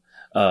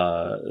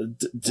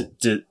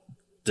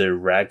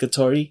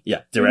derogatory,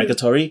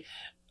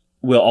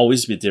 will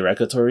always be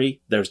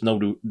derogatory. There's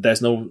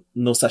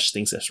no such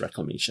things as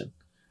reclamation.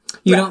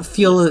 You don't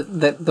feel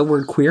that the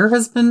word queer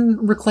has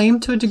been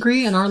reclaimed to a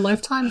degree in our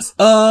lifetimes?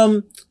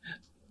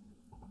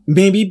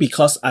 Maybe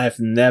because I've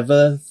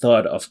never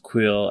thought of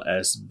queer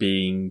as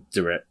being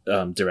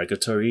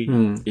derogatory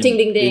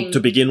to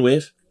begin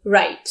with.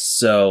 Right.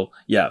 So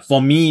yeah,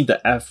 for me, the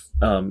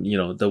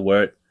the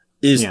word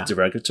is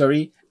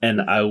derogatory,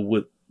 and I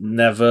would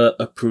never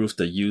approve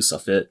the use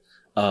of it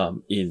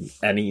in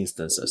any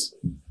instances.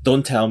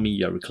 Don't tell me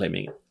you're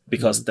reclaiming it,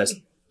 because that's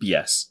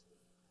BS.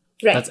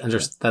 Right.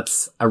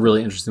 That's a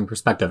really interesting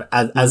perspective.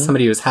 As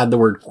somebody who's had the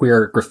word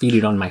queer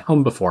graffitied on my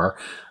home before,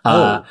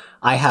 I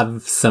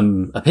have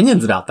some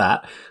opinions about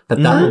that,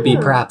 but that will be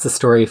perhaps a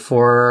story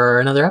for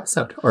another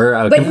episode or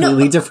a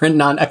completely different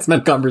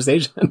non-X-Men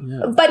conversation.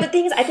 Yeah. But the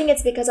thing is, I think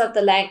it's because of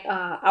the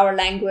our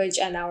language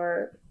and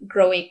our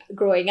growing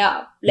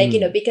up. Like,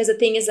 because the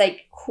thing is,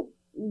 like,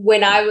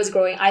 when I was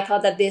growing, I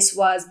thought that this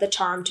was the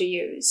term to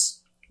use.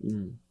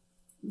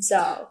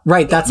 So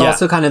right, that's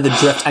also kind of the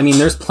drift. I mean,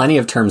 there's plenty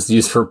of terms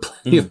used for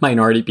plenty of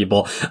minority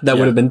people that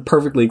would have been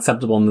perfectly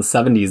acceptable in the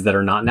 70s that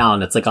are not now.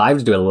 And it's like, I have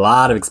to do a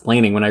lot of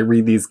explaining when I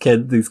read these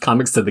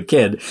comics to the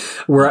kid,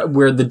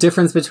 where the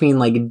difference between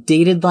like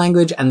dated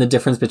language and the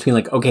difference between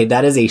like, okay,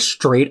 that is a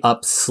straight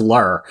up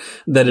slur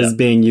that is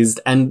being used.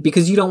 And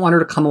because you don't want her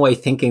to come away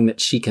thinking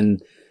that she can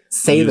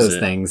say those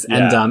things.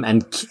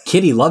 And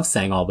Kitty loves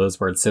saying all those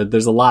words. So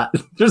there's a lot to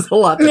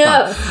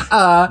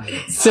come.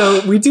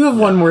 So we do have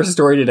one more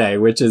story today,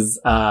 which is,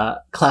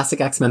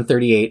 Classic X-Men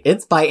 38.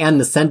 It's by Ann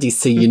Nesenti,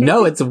 so you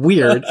know it's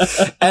weird.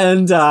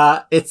 And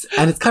it's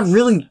kind of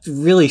really,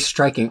 really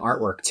striking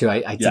artwork too.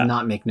 I did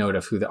not make note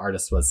of who the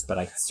artist was, but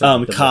I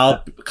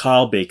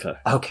Carl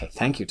Baker. Okay.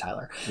 Thank you,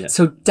 Tyler. Yeah.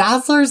 So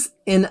Dazzler's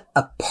in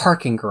a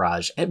parking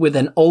garage with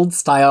an old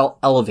style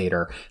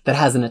elevator that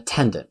has an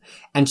attendant,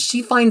 and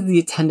she finds the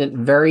attendant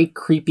very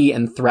creepy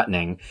and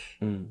threatening,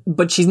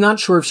 but she's not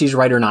sure if she's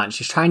right or not. And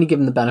she's trying to give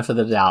him the benefit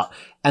of the doubt.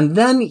 And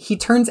then he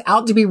turns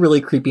out to be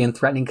really creepy and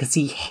threatening because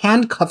he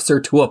handcuffs her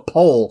to a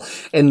pole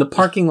in the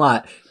parking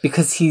lot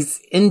because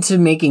he's into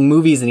making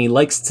movies and he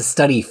likes to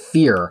study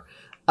fear.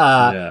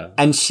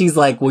 And she's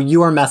like, well,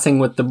 you are messing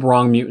with the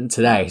wrong mutant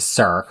today,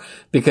 sir,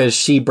 because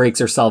she breaks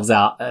herself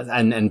out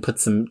and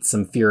puts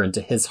some fear into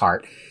his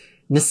heart.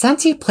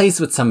 Nesenti plays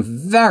with some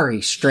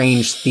very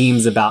strange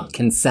themes about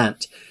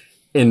consent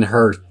in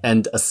her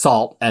and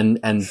assault and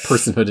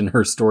personhood in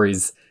her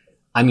stories.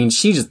 I mean,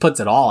 she just puts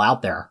it all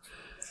out there.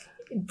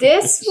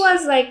 This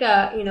was like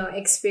a,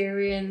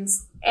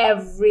 experience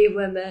every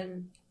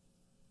woman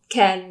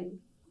can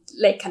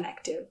like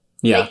connect to.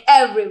 Yeah. Like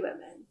every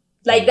woman.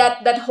 Like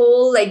that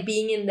whole like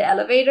being in the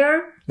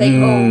elevator, like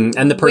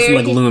and the person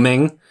like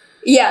looming.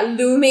 Yeah,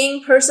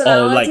 looming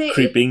personality. Oh, like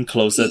creeping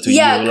closer to you.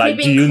 Yeah, Like,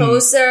 creeping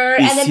closer.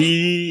 Is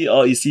he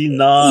or is he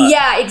not?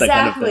 Yeah,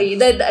 exactly.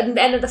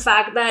 And the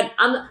fact that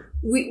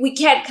we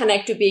can't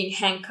connect to being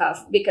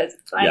handcuffed because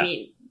I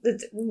mean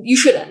you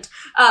shouldn't.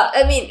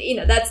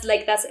 That's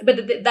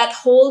but that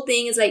whole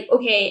thing is like,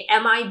 okay,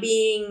 am I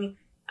being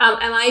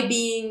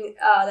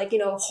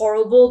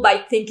horrible by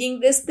thinking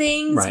these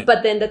things? Right.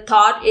 But then the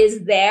thought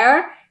is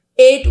there.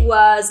 It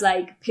was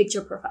like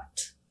picture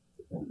perfect.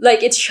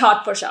 Like it's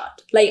shot for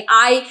shot.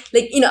 I'll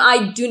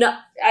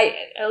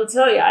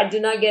tell you, I do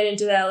not get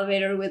into the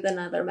elevator with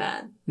another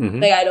man.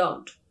 Like I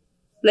don't.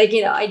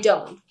 I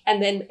don't.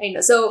 And then,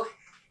 so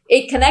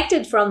it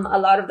connected from a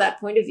lot of that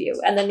point of view.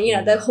 And then,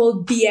 the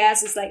whole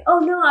BS is like, oh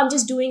no, I'm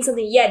just doing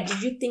something. Yeah.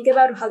 Did you think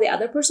about how the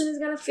other person is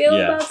going to feel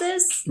about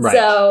this? Right.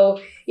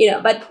 So,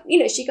 but,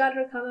 she got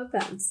her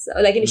comeuppance. So,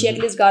 she at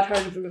least got her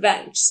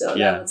revenge. So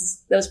that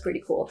was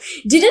pretty cool.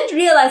 Didn't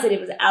realize that it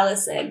was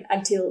Allison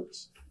until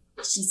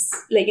she's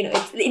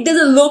it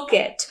doesn't look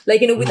it,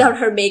 without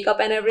her makeup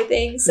and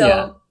everything.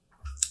 So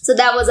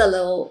that was a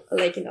little,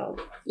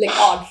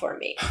 odd for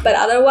me. But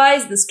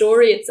otherwise, the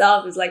story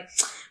itself is like,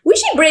 we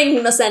should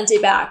bring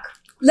Nesenti back.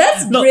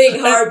 Let's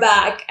bring her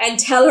back and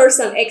tell her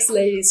some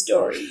X-Lady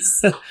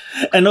stories.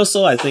 And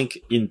also, I think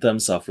in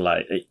terms of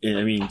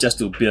just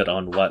to build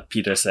on what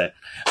Peter said,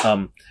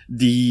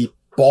 the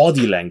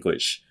body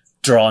language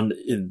drawn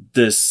in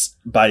this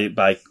by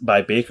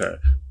Baker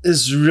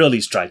is really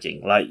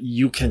striking. Like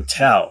you can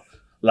tell,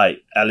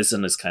 like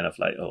Allison is kind of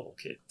like, oh,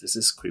 okay, this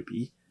is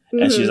creepy.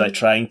 And she's like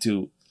trying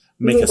to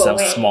make herself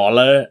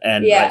smaller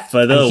and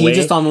further away. He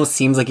just almost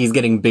seems like he's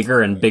getting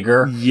bigger and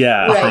bigger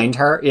behind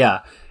her.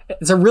 Yeah.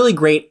 It's a really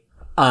great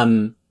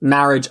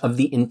marriage of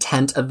the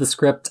intent of the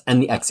script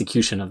and the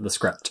execution of the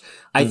script.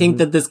 I think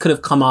that this could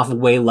have come off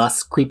way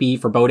less creepy,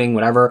 foreboding,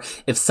 whatever,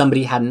 if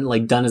somebody hadn't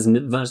like done as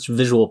much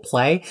visual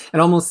play. It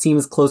almost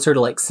seems closer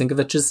to like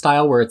Sienkiewicz's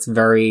style, where it's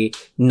very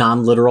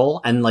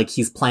non-literal and like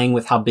he's playing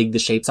with how big the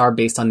shapes are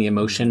based on the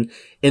emotion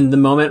in the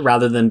moment,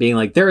 rather than being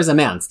like, there is a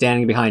man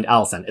standing behind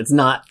Allison. It's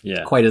not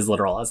quite as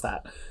literal as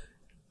that.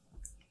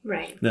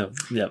 Right. No,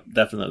 yeah,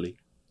 definitely.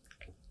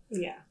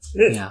 Yeah.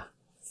 Yeah.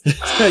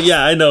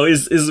 Yeah, I know.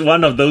 It's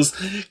one of those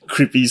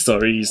creepy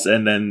stories,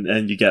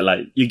 and you get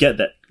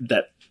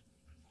that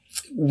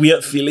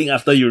weird feeling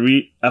after you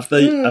read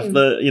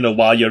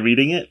while you're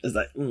reading it. It's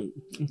like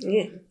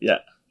yeah.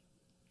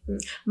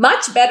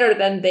 Much better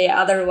than the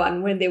other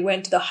one when they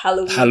went to the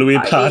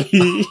Halloween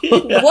party.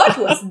 What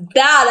was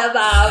that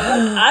about?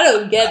 I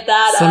don't get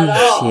that at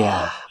all.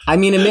 Yeah. I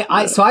mean,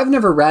 so I've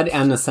never read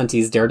Ann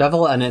Nocenti's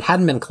Daredevil, and it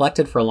hadn't been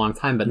collected for a long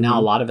time, but now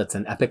a lot of it's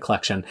an Epic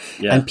collection.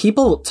 Yeah. And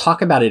people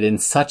talk about it in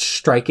such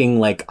striking,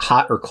 like,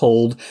 hot or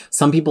cold.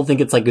 Some people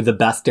think it's like the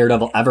best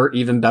Daredevil ever,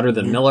 even better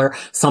than Miller.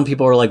 Some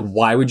people are like,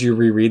 why would you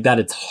reread that?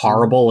 It's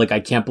horrible. Like, I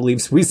can't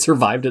believe we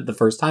survived it the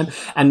first time.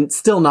 And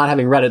still not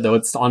having read it, though,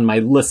 it's on my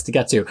list to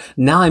get to.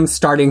 Now I'm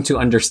starting to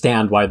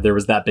understand why there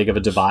was that big of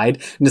a divide.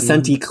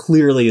 Nocenti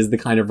clearly is the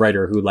kind of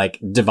writer who,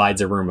 like,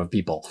 divides a room of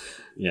people.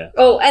 Yeah.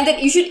 Oh, and then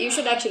you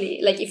should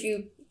actually, like, if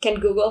you can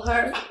Google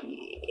her,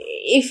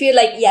 if you're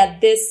like, yeah,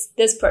 this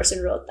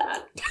person wrote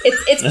that.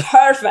 It's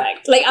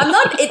perfect. Like, I'm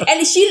not,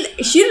 and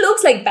she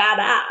looks like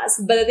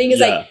badass, but the thing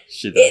is, like,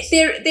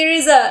 there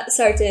is a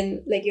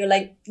certain, like, you're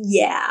like,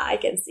 yeah, I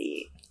can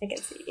see,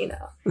 you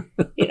know.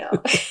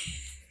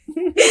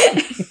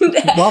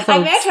 Well, I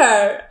met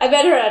her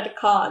at the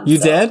con. You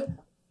did?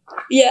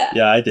 Yeah.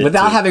 Yeah, I did.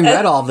 Without having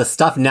read all this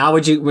stuff, now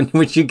would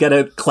you get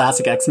a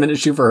classic X-Men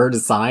issue for her to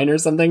sign or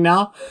something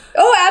now?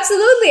 Oh,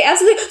 absolutely.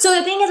 Absolutely. So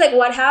the thing is, like,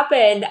 what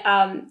happened,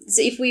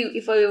 so if we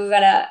were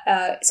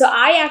gonna, so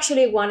I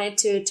actually wanted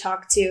to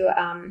talk to,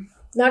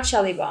 not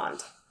Shelley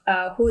Bond,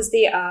 who's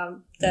the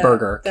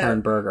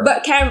Karen Berger.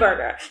 But Karen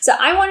Berger. So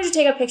I wanted to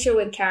take a picture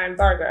with Karen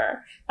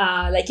Berger,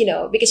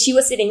 because she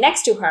was sitting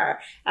next to her.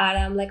 And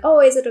I'm like, oh,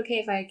 is it okay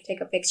if I take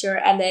a picture?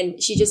 And then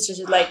she just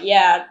like,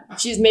 yeah,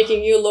 she's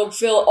making you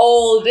feel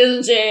old,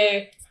 isn't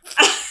she?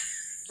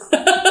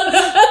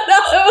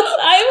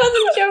 I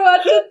wasn't sure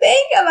what to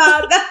think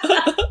about that.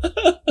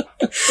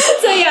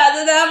 So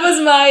that was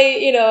my,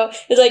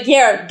 it's like,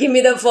 here, give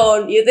me the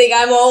phone. You think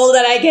I'm old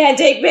and I can't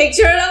take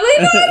pictures? And I'm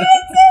like, no, I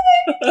didn't say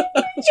that.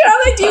 I'm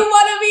like, do you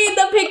want to be in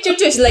the picture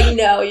too? She's like,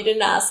 no, you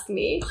didn't ask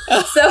me.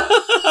 So.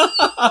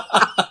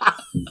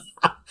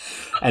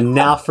 And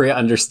now Freya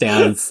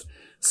understands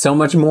so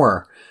much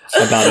more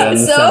about it.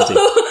 So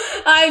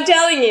I'm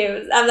telling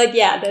you, I'm like,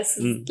 yeah, this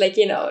is like,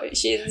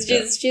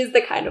 she's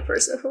the kind of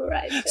person who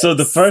writes this. So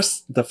the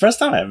first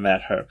time I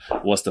met her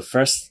was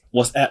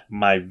at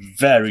my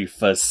very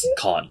first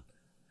con.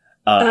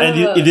 And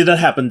it didn't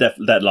happen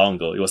that long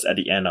ago. It was at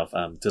the end of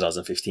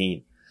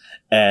 2015.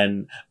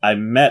 And I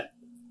met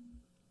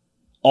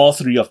all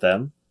three of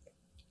them,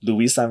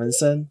 Louise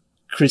Simonson,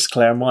 Chris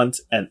Claremont,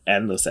 and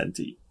Ann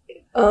Nocenti.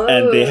 Oh.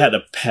 And they had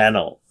a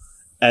panel,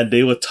 and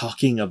they were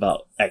talking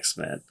about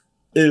X-Men.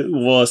 It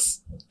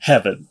was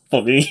heaven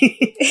for me.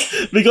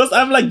 Because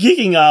I'm like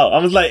geeking out. I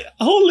was like,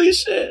 holy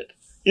shit.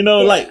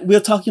 Like, we're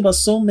talking about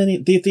so many,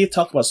 they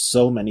talk about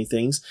so many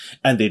things,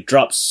 and they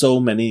drop so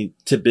many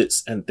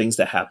tidbits and things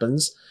that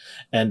happens.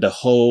 And the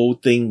whole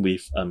thing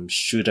with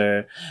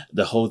Shooter,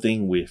 the whole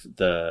thing with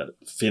the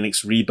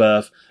Phoenix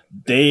Rebirth,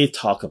 they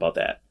talk about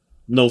that.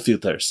 No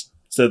filters.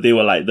 So they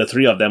were like, the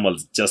three of them were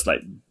just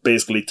like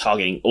basically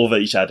talking over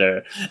each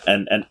other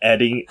and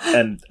adding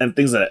and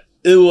things like that.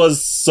 It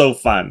was so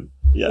fun.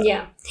 Yeah.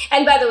 Yeah.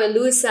 And by the way,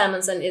 Louise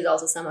Simonson is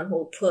also someone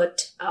who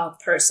put a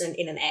person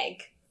in an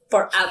egg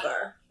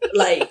forever.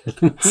 Like,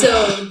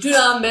 so do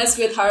not mess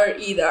with her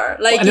either.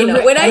 Like,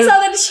 when I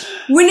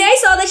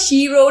saw that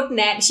she wrote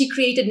she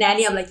created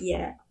Nanny, I'm like,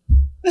 yeah.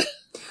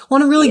 Well,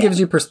 and it really gives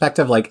you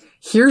perspective. Like,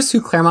 here's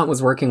who Claremont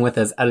was working with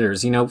as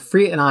editors.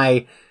 Freya and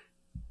I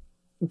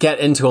get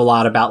into a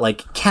lot about,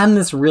 like, can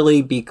this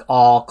really be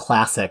all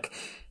classic?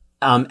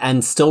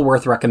 And still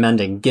worth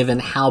recommending, given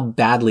how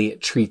badly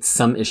it treats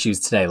some issues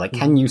today. Like,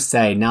 can you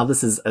say, now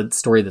this is a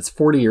story that's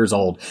 40 years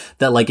old,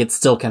 that, like, it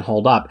still can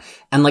hold up?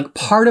 And, like,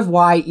 part of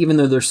why, even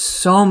though there's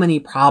so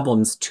many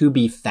problems to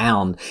be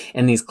found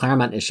in these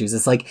Claremont issues,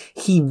 it's like,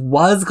 he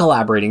was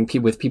collaborating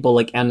with people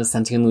like Ann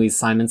Nocenti and Louise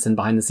Simonson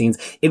behind the scenes.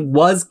 It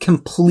was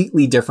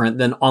completely different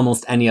than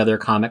almost any other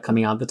comic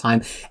coming out at the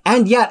time.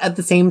 And yet, at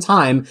the same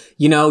time,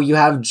 you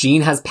have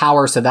Jean has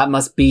power, so that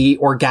must be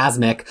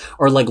orgasmic,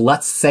 or, like,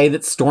 let's say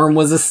that Storm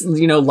was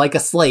like a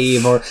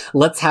slave, or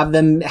let's have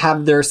them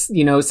have their,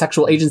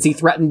 sexual agency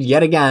threatened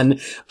yet again.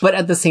 But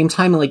at the same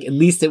time, like, at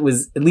least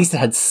it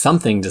had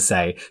something to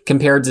say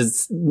compared to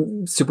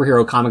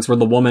superhero comics where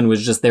the woman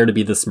was just there to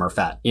be the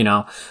Smurfette,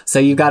 So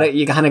you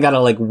kind of gotta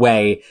like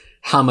weigh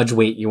how much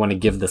weight you want to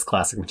give this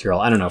classic material.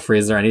 I don't know, Free,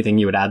 is there anything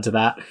you would add to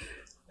that?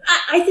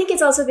 I think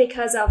it's also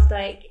because of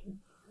like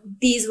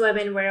these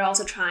women were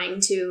also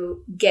trying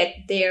to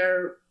get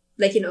their,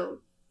 like, you know,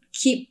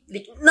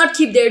 not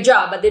keep their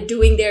job, but they're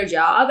doing their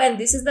job. And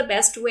this is the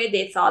best way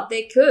they thought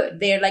they could.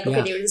 They're like,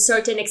 okay, there's a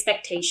certain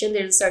expectation.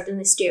 There's a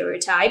certain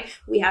stereotype.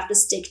 We have to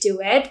stick to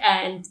it.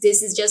 And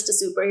this is just a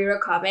superhero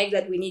comic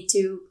that we need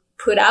to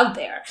put out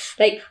there.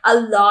 Like, a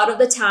lot of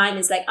the time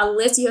it's like,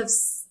 unless you have,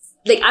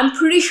 like, I'm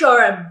pretty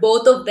sure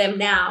both of them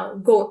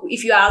now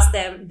if you ask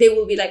them, they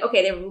will be like,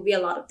 okay, there will be a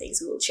lot of things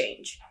will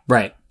change.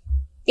 Right.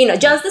 You know,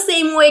 just the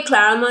same way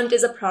Claremont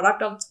is a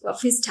product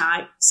of his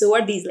time. So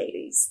are these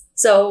ladies.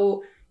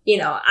 So, you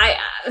know,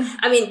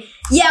 I mean,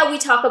 yeah, we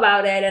talk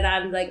about it and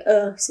I'm like,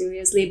 oh,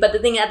 seriously. But the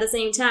thing at the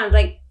same time,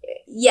 like,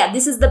 yeah,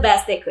 this is the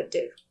best they could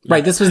do.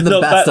 Right, this was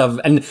the best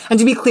of, and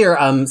to be clear,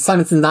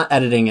 Simonson's not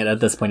editing it at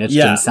this point. It's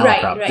Jim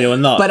Sauerkraut. Right. They were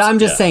not. But I'm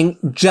just saying,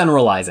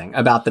 generalizing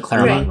about the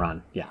Claremont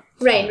run. Yeah.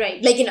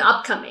 Right. Like, you know,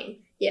 upcoming.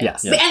 Yeah.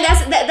 Yes. But, and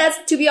that's,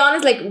 to be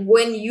honest, like,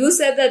 when you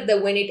said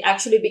that when it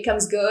actually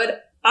becomes good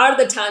are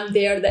the time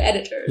they are the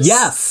editors.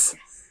 Yes.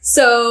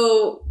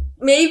 So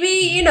maybe,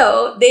 you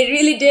know, they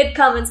really did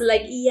come and say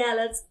like,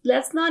 yeah,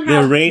 let's not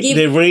have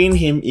they rein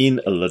him in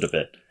a little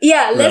bit.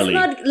 Yeah, really.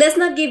 let's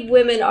not give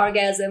women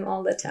orgasm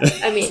all the time.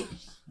 I mean,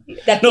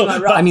 that no,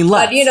 wrong. I mean,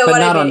 but you know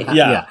what I mean.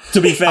 Yeah.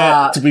 To be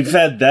fair,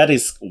 that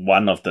is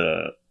one of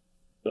the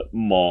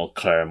more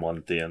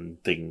Claremontian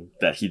thing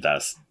that he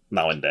does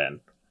now and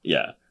then.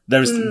 Yeah.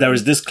 There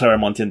is this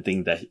Claremontian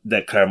thing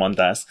that Claremont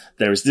does.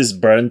 There is this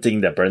Byrne thing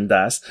that Byrne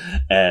does,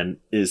 and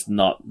is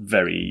not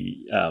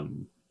very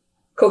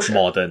kosher.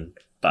 Modern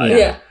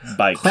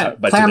by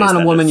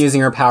Claremont, a woman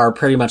using her power,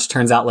 pretty much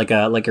turns out like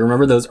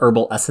remember those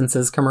herbal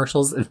essences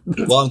commercials?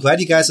 Well, I'm glad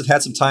you guys have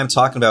had some time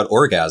talking about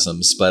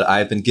orgasms, but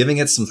I've been giving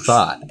it some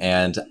thought,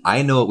 and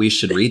I know what we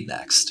should read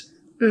next.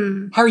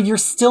 Harry, you're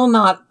still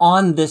not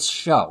on this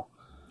show.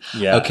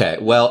 Yeah. Okay,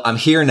 well, I'm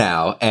here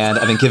now, and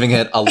I've been giving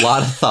it a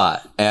lot of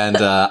thought, and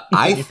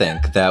I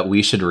think that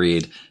we should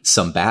read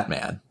some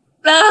Batman.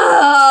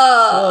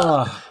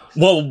 Oh.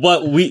 Well,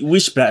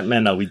 which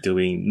Batman are we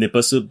doing?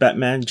 Nipple suit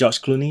Batman,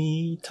 George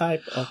Clooney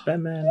type of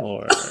Batman,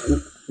 or?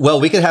 Well,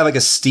 we could have like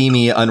a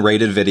steamy,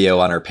 unrated video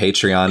on our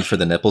Patreon for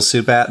the Nipple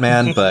Suit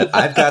Batman, but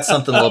I've got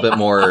something a little bit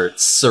more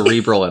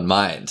cerebral in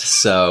mind.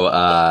 So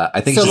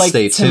I think just like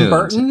stay Tim tuned.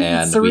 Burton,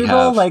 and cerebral? we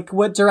have like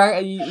what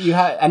direct? You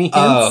have any hints?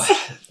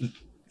 Oh,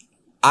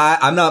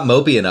 I'm not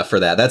mopey enough for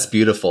that. That's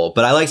beautiful.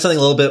 But I like something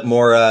a little bit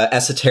more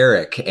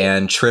esoteric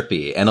and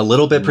trippy and a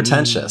little bit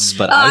pretentious.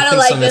 But I don't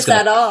think like this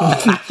at all.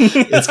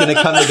 It's going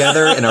to come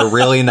together in a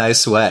really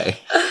nice way.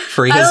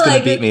 Fariha's going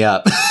to beat me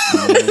up.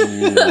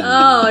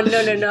 Oh, no.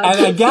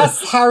 And I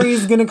guess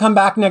Harry's going to come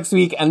back next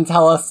week and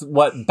tell us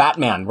what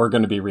Batman we're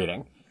going to be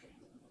reading.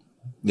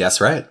 Yes,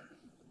 right.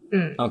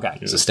 Okay.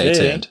 So stay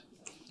tuned.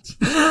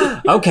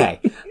 Okay.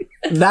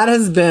 That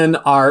has been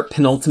our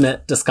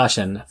penultimate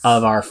discussion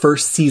of our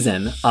first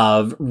season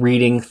of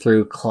reading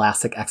through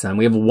classic X-Men.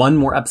 We have one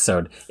more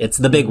episode. It's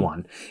the big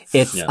one.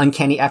 It's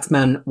Uncanny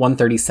X-Men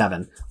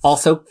 137.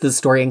 Also, the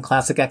story in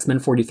classic X-Men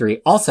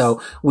 43.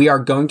 Also, we are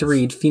going to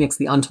read Phoenix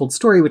the Untold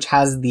Story, which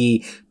has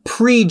the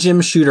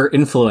pre-Jim Shooter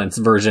influence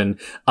version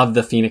of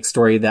the Phoenix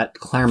story that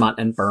Claremont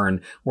and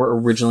Byrne were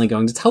originally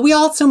going to tell. We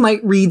also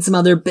might read some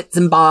other bits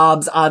and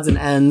bobs, odds and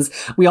ends.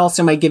 We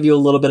also might give you a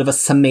little bit of a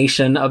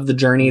summation of the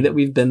journey that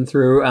we've been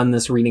through on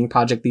this reading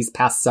project these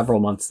past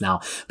several months now,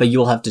 but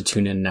you'll have to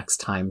tune in next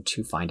time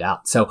to find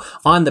out. So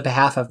on the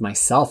behalf of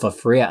myself, of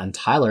Fariha and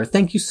Tyler,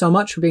 thank you so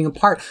much for being a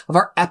part of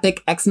our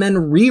epic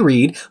X-Men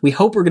reread. We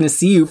hope we're going to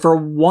see you for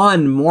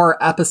one more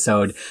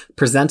episode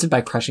presented by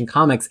Crushing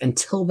Comics.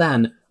 Until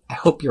then, I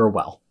hope you're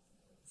well.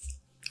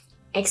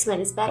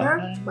 X-Men is better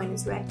when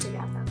it's read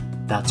together.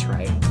 That's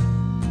right.